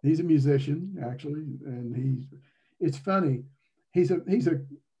 He's a musician, actually, and it's funny. He's a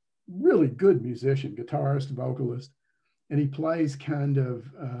really good musician, guitarist, vocalist, and he plays kind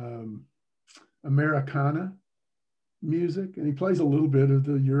of Americana music, and he plays a little bit of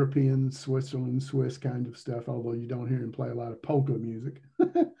the European, Switzerland, Swiss kind of stuff, although you don't hear him play a lot of polka music.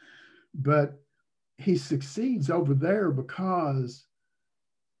 But he succeeds over there because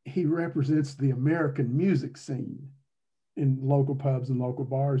he represents the American music scene in local pubs and local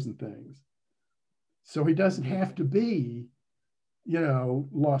bars and things. So he doesn't have to be,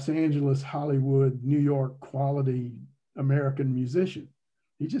 Los Angeles, Hollywood, New York quality American musician.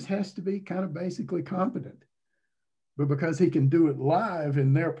 He just has to be kind of basically competent. But because he can do it live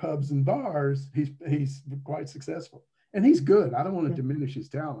in their pubs and bars, he's quite successful. And he's good. I don't want to diminish his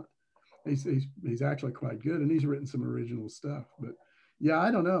talent. He's actually quite good, and he's written some original stuff. But yeah, I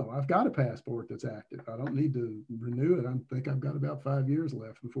don't know. I've got a passport that's active. I don't need to renew it. I think I've got about 5 years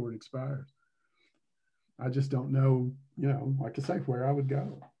left before it expires. I just don't know, like I say, where I would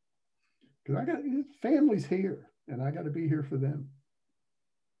go. Because I got families here, and I got to be here for them.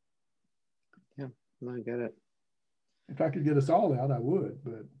 Yeah, I get it. If I could get us all out, I would,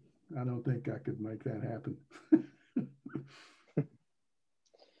 but I don't think I could make that happen.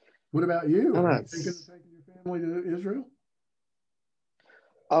 What about you? Are you thinking of taking your family to Israel?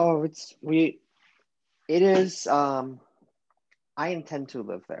 Oh, it is. I intend to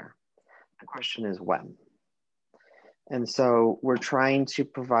live there. The question is when. And so we're trying to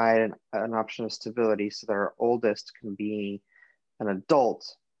provide an option of stability so that our oldest can be an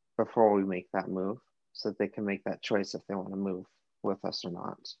adult before we make that move, so that they can make that choice if they want to move with us or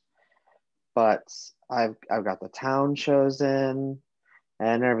not. But I've got the town chosen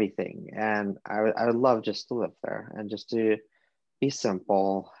and everything, and I would love just to live there and just to be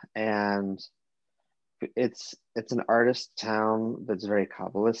simple. And it's an artist town that's very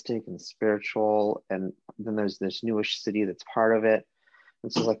Kabbalistic and spiritual, and then there's this newish city that's part of it,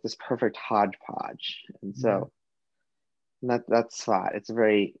 and so like this perfect hodgepodge. And so that spot, it's a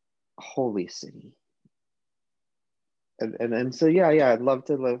very holy city. And so yeah, I'd love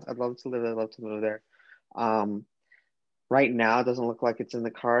to live there. Right now it doesn't look like it's in the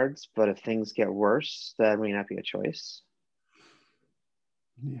cards, but if things get worse, that may not be a choice.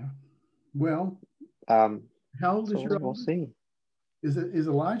 Yeah. Well, how old is your we'll see. Is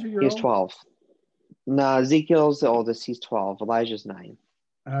Elijah your He's old? 12. No, Ezekiel's the oldest. He's 12. Elijah's 9.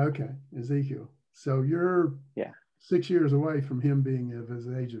 Okay, Ezekiel. So you're 6 years away from him being of his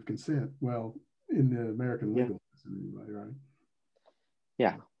age of consent. Well, in the American legal system anyway, right?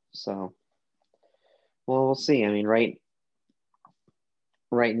 Yeah. So, well, we'll see. I mean, right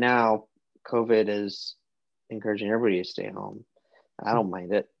now, COVID is encouraging everybody to stay home. I don't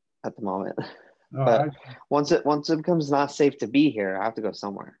mind it at the moment. But once it becomes not safe to be here, I have to go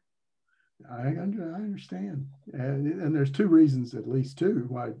somewhere. I understand. And there's two reasons, at least two,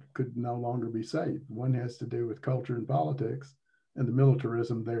 why it could no longer be safe. One has to do with culture and politics and the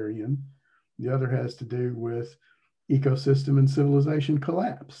militarism therein. The other has to do with ecosystem and civilization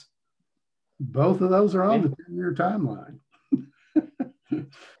collapse. Both of those are on the 10-year timeline.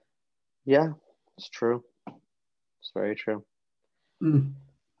 Yeah, it's true. It's very true.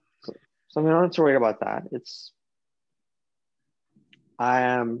 So I'm not too worried about that.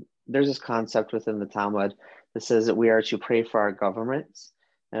 There's this concept within the Talmud that says that we are to pray for our governments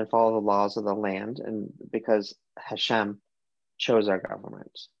and follow the laws of the land, and because Hashem chose our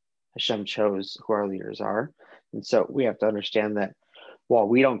government, Hashem chose who our leaders are, and so we have to understand that while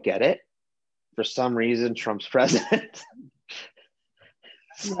we don't get it, for some reason Trump's president.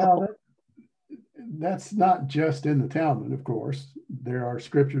 Well, that's not just in the Talmud, of course. There are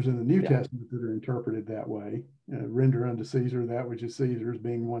scriptures in the New Testament that are interpreted that way. Render unto Caesar that which is Caesar's,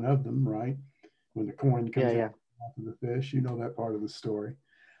 being one of them, right? When the coin comes out of the fish, you know that part of the story.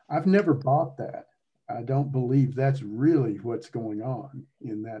 I've never bought that. I don't believe that's really what's going on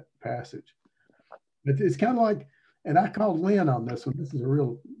in that passage. It's kind of like, and I called Lynn on this one. This is a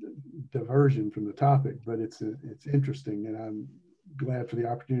real diversion from the topic, but it's interesting, and I'm glad for the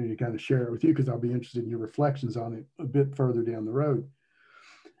opportunity to kind of share it with you, because I'll be interested in your reflections on it a bit further down the road.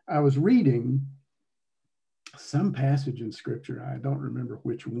 I was reading some passage in scripture, I don't remember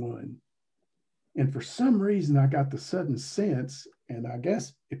which one, and for some reason I got the sudden sense, and I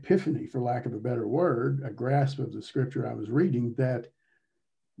guess epiphany, for lack of a better word, a grasp of the scripture I was reading, that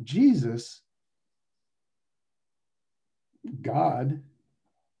Jesus, God,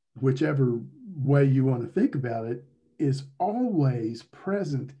 whichever way you want to think about it, is always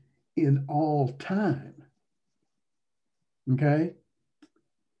present in all time. Okay?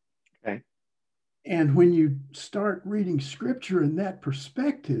 Okay. And when you start reading scripture in that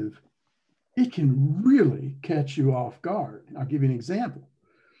perspective, it can really catch you off guard. I'll give you an example.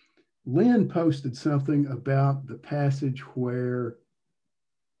 Lynn posted something about the passage where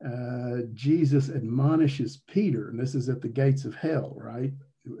Jesus admonishes Peter, and this is at the gates of hell, right?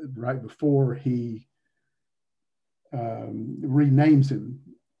 Right before he renames him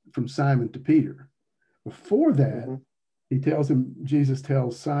from Simon to Peter. Before that, he tells him, Jesus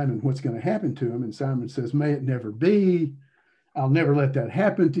tells Simon what's going to happen to him, and Simon says, may it never be. I'll never let that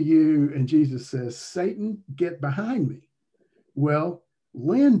happen to you. And Jesus says, Satan, get behind me. Well,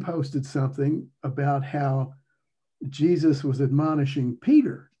 Lynn posted something about how Jesus was admonishing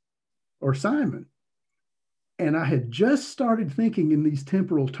Peter or Simon. And I had just started thinking in these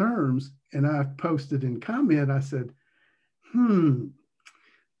temporal terms, and I posted in comment, I said, I'm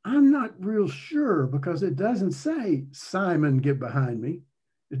not real sure, because it doesn't say, Simon, get behind me.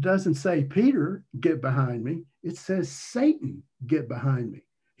 It doesn't say, Peter, get behind me. It says, Satan, get behind me.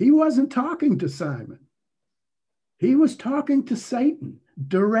 He wasn't talking to Simon. He was talking to Satan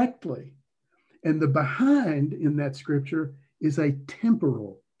directly. And the behind in that scripture is a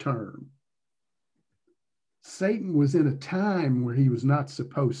temporal term. Satan was in a time where he was not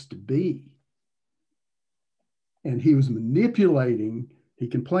supposed to be. And he was manipulating. He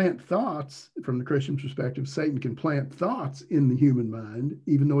can plant thoughts from the Christian perspective. Satan can plant thoughts in the human mind,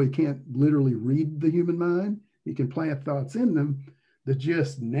 even though he can't literally read the human mind. He can plant thoughts in them. The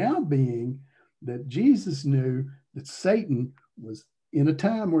gist now being that Jesus knew that Satan was in a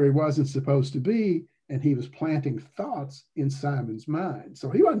time where he wasn't supposed to be, and he was planting thoughts in Simon's mind. So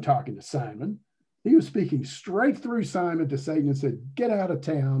he wasn't talking to Simon. He was speaking straight through Simon to Satan and said, get out of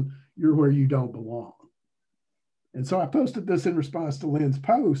town. You're where you don't belong. And so I posted this in response to Lynn's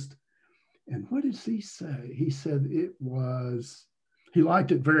post. And what did he say? He said he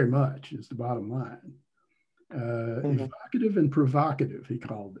liked it very much, is the bottom line. Evocative and provocative, he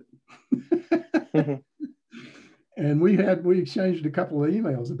called it. And we exchanged a couple of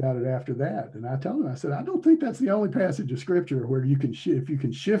emails about it after that. And I told him, I said, I don't think that's the only passage of scripture where if you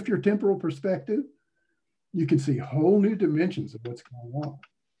can shift your temporal perspective, you can see whole new dimensions of what's going on.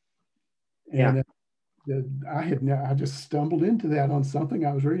 And I just stumbled into that on something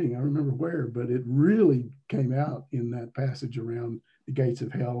I was reading. I don't remember where, but it really came out in that passage around the gates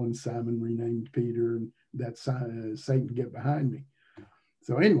of hell and Simon renamed Peter, and that Satan, get behind me.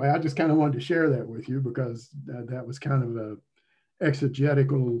 So anyway, I just kind of wanted to share that with you, because that was kind of a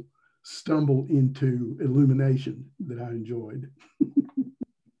exegetical stumble into illumination that I enjoyed.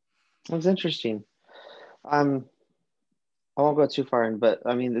 That's interesting. I won't go too far in, but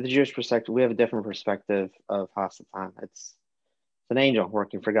I mean, the Jewish perspective, we have a different perspective of Hasatan. It's an angel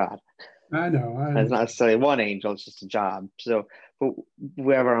working for God. I know. It's not necessarily one angel, it's just a job. So, but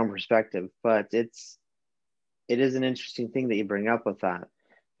we have our own perspective. But it is an interesting thing that you bring up with that,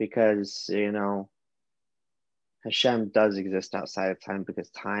 because, Hashem does exist outside of time, because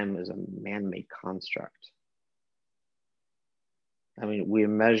time is a man-made construct. I mean, we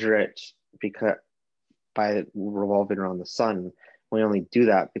measure it by revolving around the sun. We only do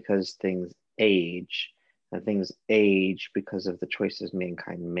that because things age, and things age because of the choices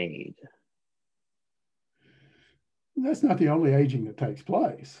mankind made. That's not the only aging that takes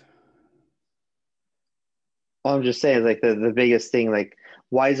place. Well, I'm just saying, like, the biggest thing, like,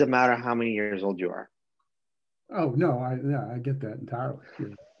 why does it matter how many years old you are? Oh, no, I get that entirely.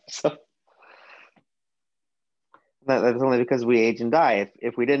 Yeah. So that's only because we age and die.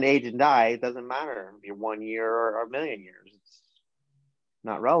 If we didn't age and die, it doesn't matter if you're 1 year or a million years. It's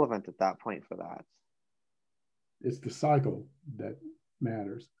not relevant at that point for that. It's the cycle that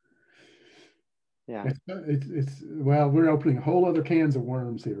matters. Yeah. Well, we're opening a whole other cans of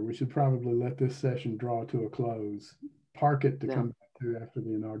worms here. We should probably let this session draw to a close. Park it to come back to after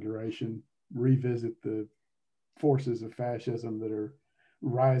the inauguration. Revisit the forces of fascism that are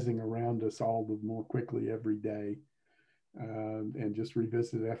rising around us all the more quickly every day, and just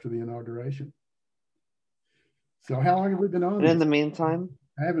revisit it after the inauguration. So how long have we been on? And in the meantime,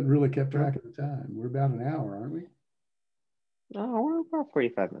 I haven't really kept track of the time. We're about an hour, aren't we? No, we're about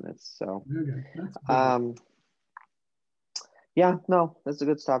 45 minutes. So, okay. Yeah, no, that's a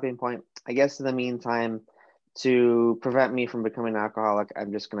good stopping point. I guess in the meantime, to prevent me from becoming an alcoholic,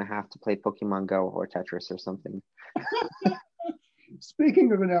 I'm just going to have to play Pokemon Go or Tetris or something.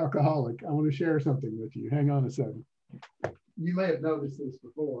 Speaking of an alcoholic, I want to share something with you. Hang on a second. You may have noticed this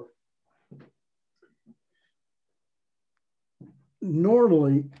before.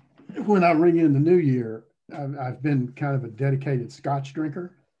 Normally, when I ring in the new year, I've been kind of a dedicated Scotch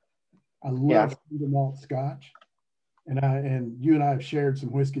drinker. I love single malt Scotch, and you and I have shared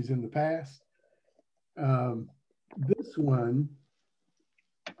some whiskeys in the past. This one,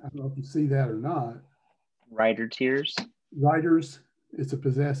 I don't know if you see that or not. Rider tears. Writers, it's a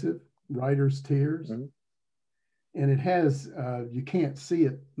possessive, writer's tears. Mm-hmm. And it has, you can't see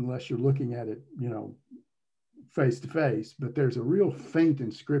it unless you're looking at it, you know, face to face, but there's a real faint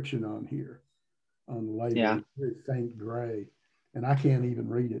inscription on here on the label. Yeah. Very faint gray, and I can't even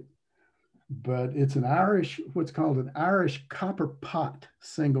read it. But it's an Irish, what's called an Irish copper pot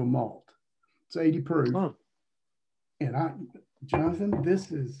single malt. It's 80 proof. Oh. And Jonathan,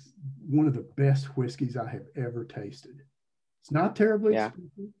 this is one of the best whiskeys I have ever tasted. It's not terribly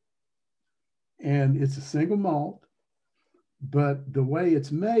expensive, and it's a single malt, but the way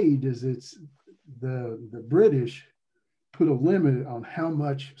it's made is it's the British put a limit on how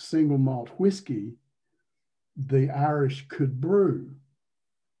much single malt whiskey the Irish could brew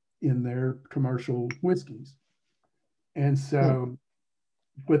in their commercial whiskeys. And so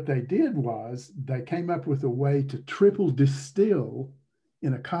what they did was they came up with a way to triple distill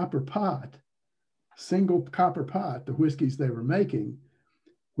in a copper pot, single copper pot, the whiskeys they were making,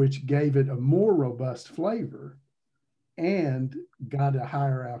 which gave it a more robust flavor and got a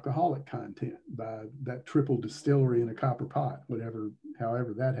higher alcoholic content by that triple distillery in a copper pot,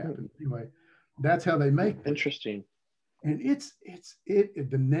 however that happened. Anyway, that's how they make it. Interesting. And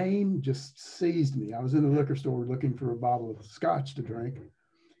the name just seized me. I was in the liquor store looking for a bottle of scotch to drink,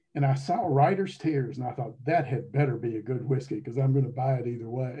 and I saw Writer's Tears, and I thought that had better be a good whiskey because I'm going to buy it either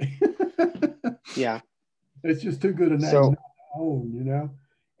way. Yeah. It's just too good a name not to own, you know?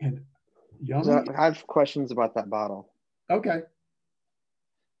 And yummy. I have questions about that bottle. Okay.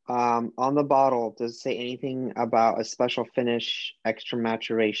 On the bottle, does it say anything about a special finish, extra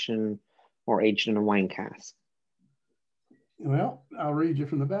maturation, or aged in a wine cask? Well, I'll read you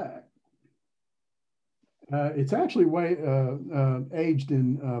from the back. It's actually aged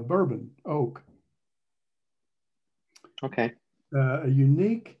in bourbon oak. Okay. A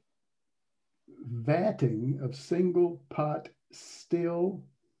unique vatting of single pot still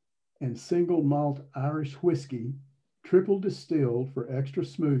and single malt Irish whiskey, triple distilled for extra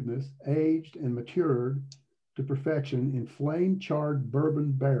smoothness, aged and matured to perfection in flame charred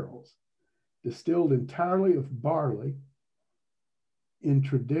bourbon barrels, distilled entirely of barley in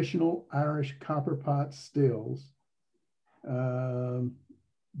traditional Irish copper pot stills,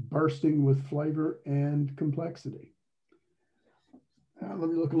 bursting with flavor and complexity. Now,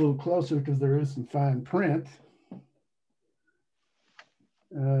 let me look a little closer because there is some fine print.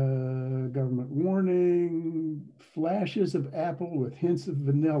 Government warning, flashes of apple with hints of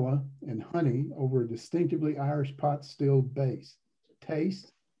vanilla and honey over a distinctively Irish pot still base.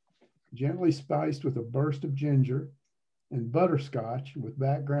 Taste, gently spiced with a burst of ginger and butterscotch with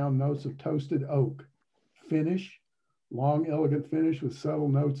background notes of toasted oak. Finish, long, elegant finish with subtle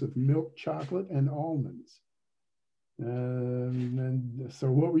notes of milk chocolate and almonds. And so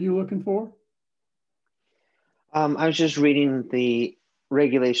what were you looking for? I was just reading the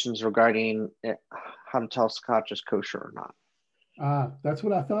regulations regarding how to tell scotch is kosher or not. That's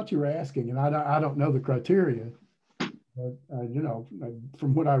what I thought you were asking, and I don't know the criteria, but you know,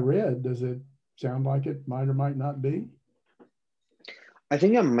 from what I read, does it sound like it might or might not be? I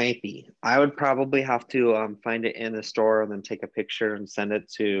think it might be. I would probably have to find it in the store and then take a picture and send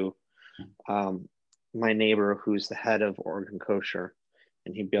it to my neighbor who's the head of Oregon Kosher,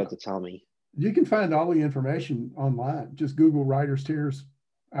 and he'd be able to tell me. You can find all the information online. Just Google Writer's Tears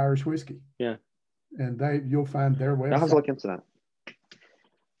Irish whiskey. Yeah. And you'll find their website. I'll have to look into that.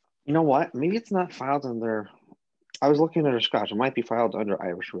 You know what? Maybe it's not filed under, I was looking under Scotch. It might be filed under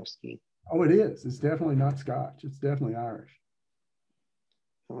Irish whiskey. Oh, it is. It's definitely not Scotch. It's definitely Irish.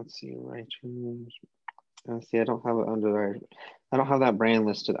 Let's see, right. See, I don't have it under there. I don't have that brand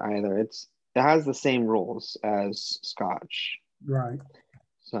listed either. It has the same rules as Scotch. Right.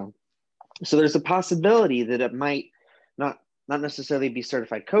 So there's a possibility that it might not necessarily be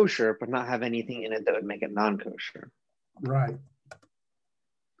certified kosher, but not have anything in it that would make it non-kosher. Right.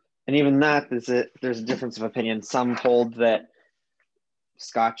 And even that, there's a difference of opinion. Some hold that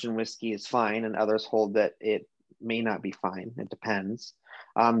Scotch and whiskey is fine, and others hold that it may not be fine. It depends.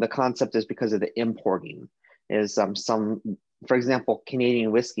 The concept is because of the importing. Is for example,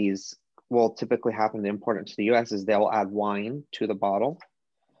 Canadian whiskeys will typically happen to import it to the U.S. is they'll add wine to the bottle.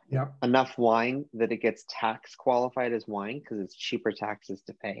 Yeah. Enough wine that it gets tax qualified as wine because it's cheaper taxes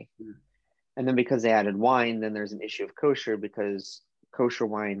to pay. Mm. And then because they added wine, then there's an issue of kosher because kosher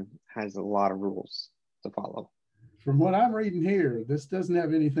wine has a lot of rules to follow. From what I'm reading here, this doesn't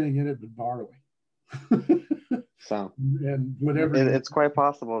have anything in it but barley. So, and whatever it's quite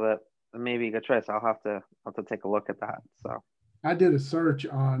possible that maybe a good choice. I'll have to take a look at that. So, I did a search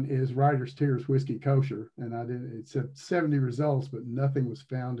on is Writer's Tears whiskey kosher, and it said 70 results, but nothing was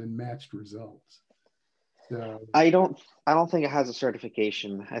found in matched results. So I don't think it has a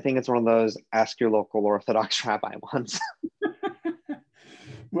certification. I think it's one of those ask your local Orthodox rabbi ones.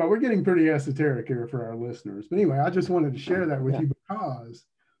 Well, we're getting pretty esoteric here for our listeners. But anyway, I just wanted to share that with you because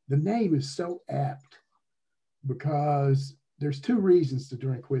the name is so apt, because there's two reasons to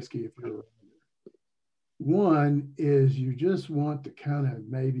drink whiskey if you're a writer. One is you just want to kind of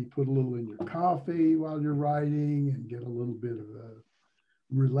maybe put a little in your coffee while you're writing and get a little bit of a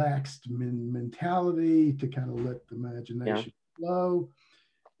relaxed mentality to kind of let the imagination flow.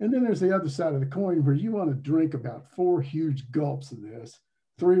 And then there's the other side of the coin where you want to drink about 4 huge gulps of this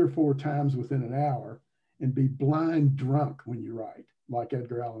 3 or 4 times within an hour and be blind drunk when you write, like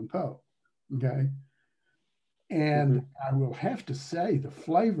Edgar Allan Poe. Okay. And I will have to say the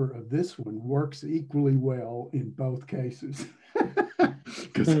flavor of this one works equally well in both cases,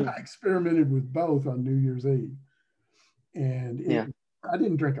 because I experimented with both on New Year's Eve. And I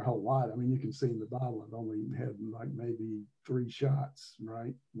didn't drink a whole lot. I mean, you can see in the bottle, I've only had like maybe 3 shots,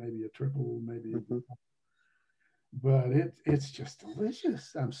 right? Maybe a triple, maybe but it's just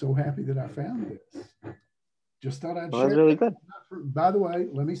delicious. I'm so happy that I found this. Just thought I'd share. That's really good. By the way,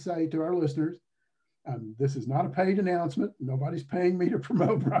 let me say to our listeners, this is not a paid announcement. Nobody's paying me to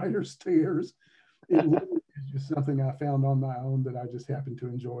promote Writer's Tears. It literally is just something I found on my own that I just happen to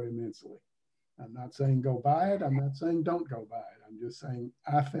enjoy immensely. I'm not saying go buy it. I'm not saying don't go buy it. I'm just saying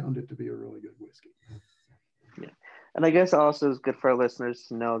I found it to be a really good whiskey. Yeah. And I guess also it's good for our listeners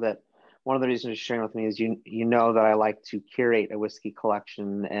to know that one of the reasons you're sharing with me is you know that I like to curate a whiskey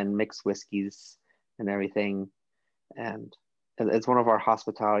collection and mix whiskeys and everything. And it's one of our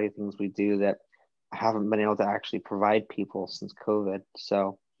hospitality things we do that I haven't been able to actually provide people since COVID.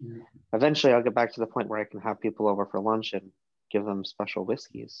 So eventually I'll get back to the point where I can have people over for lunch and give them special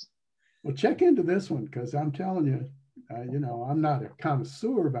whiskeys. Well, check into this one, because I'm telling you, I'm not a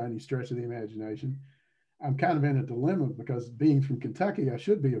connoisseur by any stretch of the imagination. I'm kind of in a dilemma because being from Kentucky, I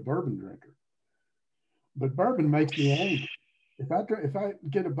should be a bourbon drinker. But bourbon makes me angry. If I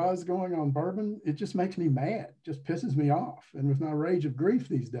get a buzz going on bourbon, it just makes me mad, just pisses me off. And with my rage of grief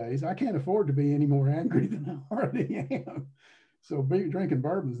these days, I can't afford to be any more angry than I already am. So drinking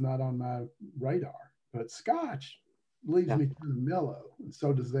bourbon is not on my radar. But Scotch leaves me kind of mellow, and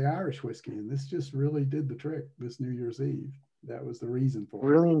so does the Irish whiskey. And this just really did the trick this New Year's Eve. That was the reason for it.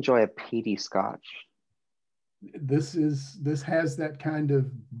 Really enjoy a peaty Scotch. This has that kind of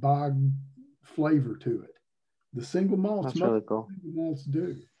bog flavor to it. The single malts, that's really cool. Single malts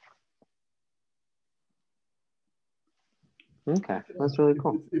do. Okay, that's really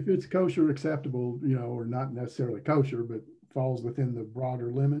cool. If it's kosher acceptable, or not necessarily kosher, but falls within the broader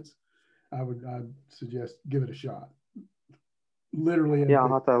limits, I'd suggest give it a shot. Literally. Yeah,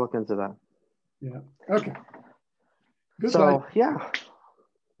 I'll have to look into that. Yeah. Okay. Good. So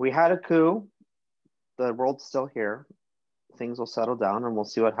we had a coup. The world's still here. Things will settle down, and we'll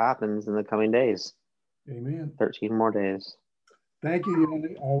see what happens in the coming days. Amen. 13 more days. Thank you,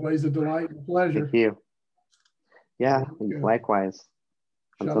 Yanni. Always a delight and a pleasure. Thank you. Yeah, likewise.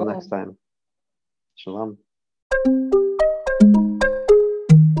 Until next time. Shalom.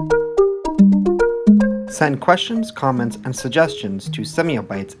 Send questions, comments, and suggestions to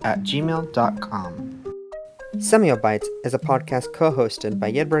semiobites@gmail.com. Semiobites is a podcast co-hosted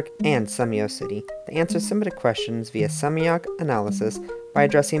by Yidbrick and Semio City that answers submitted questions via semiotic analysis by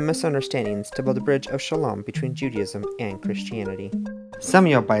addressing misunderstandings to build a bridge of shalom between Judaism and Christianity.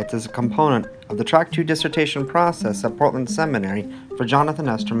 Semiobites is a component of the Track 2 dissertation process at Portland Seminary for Jonathan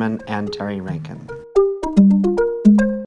Esterman and Terry Rankin.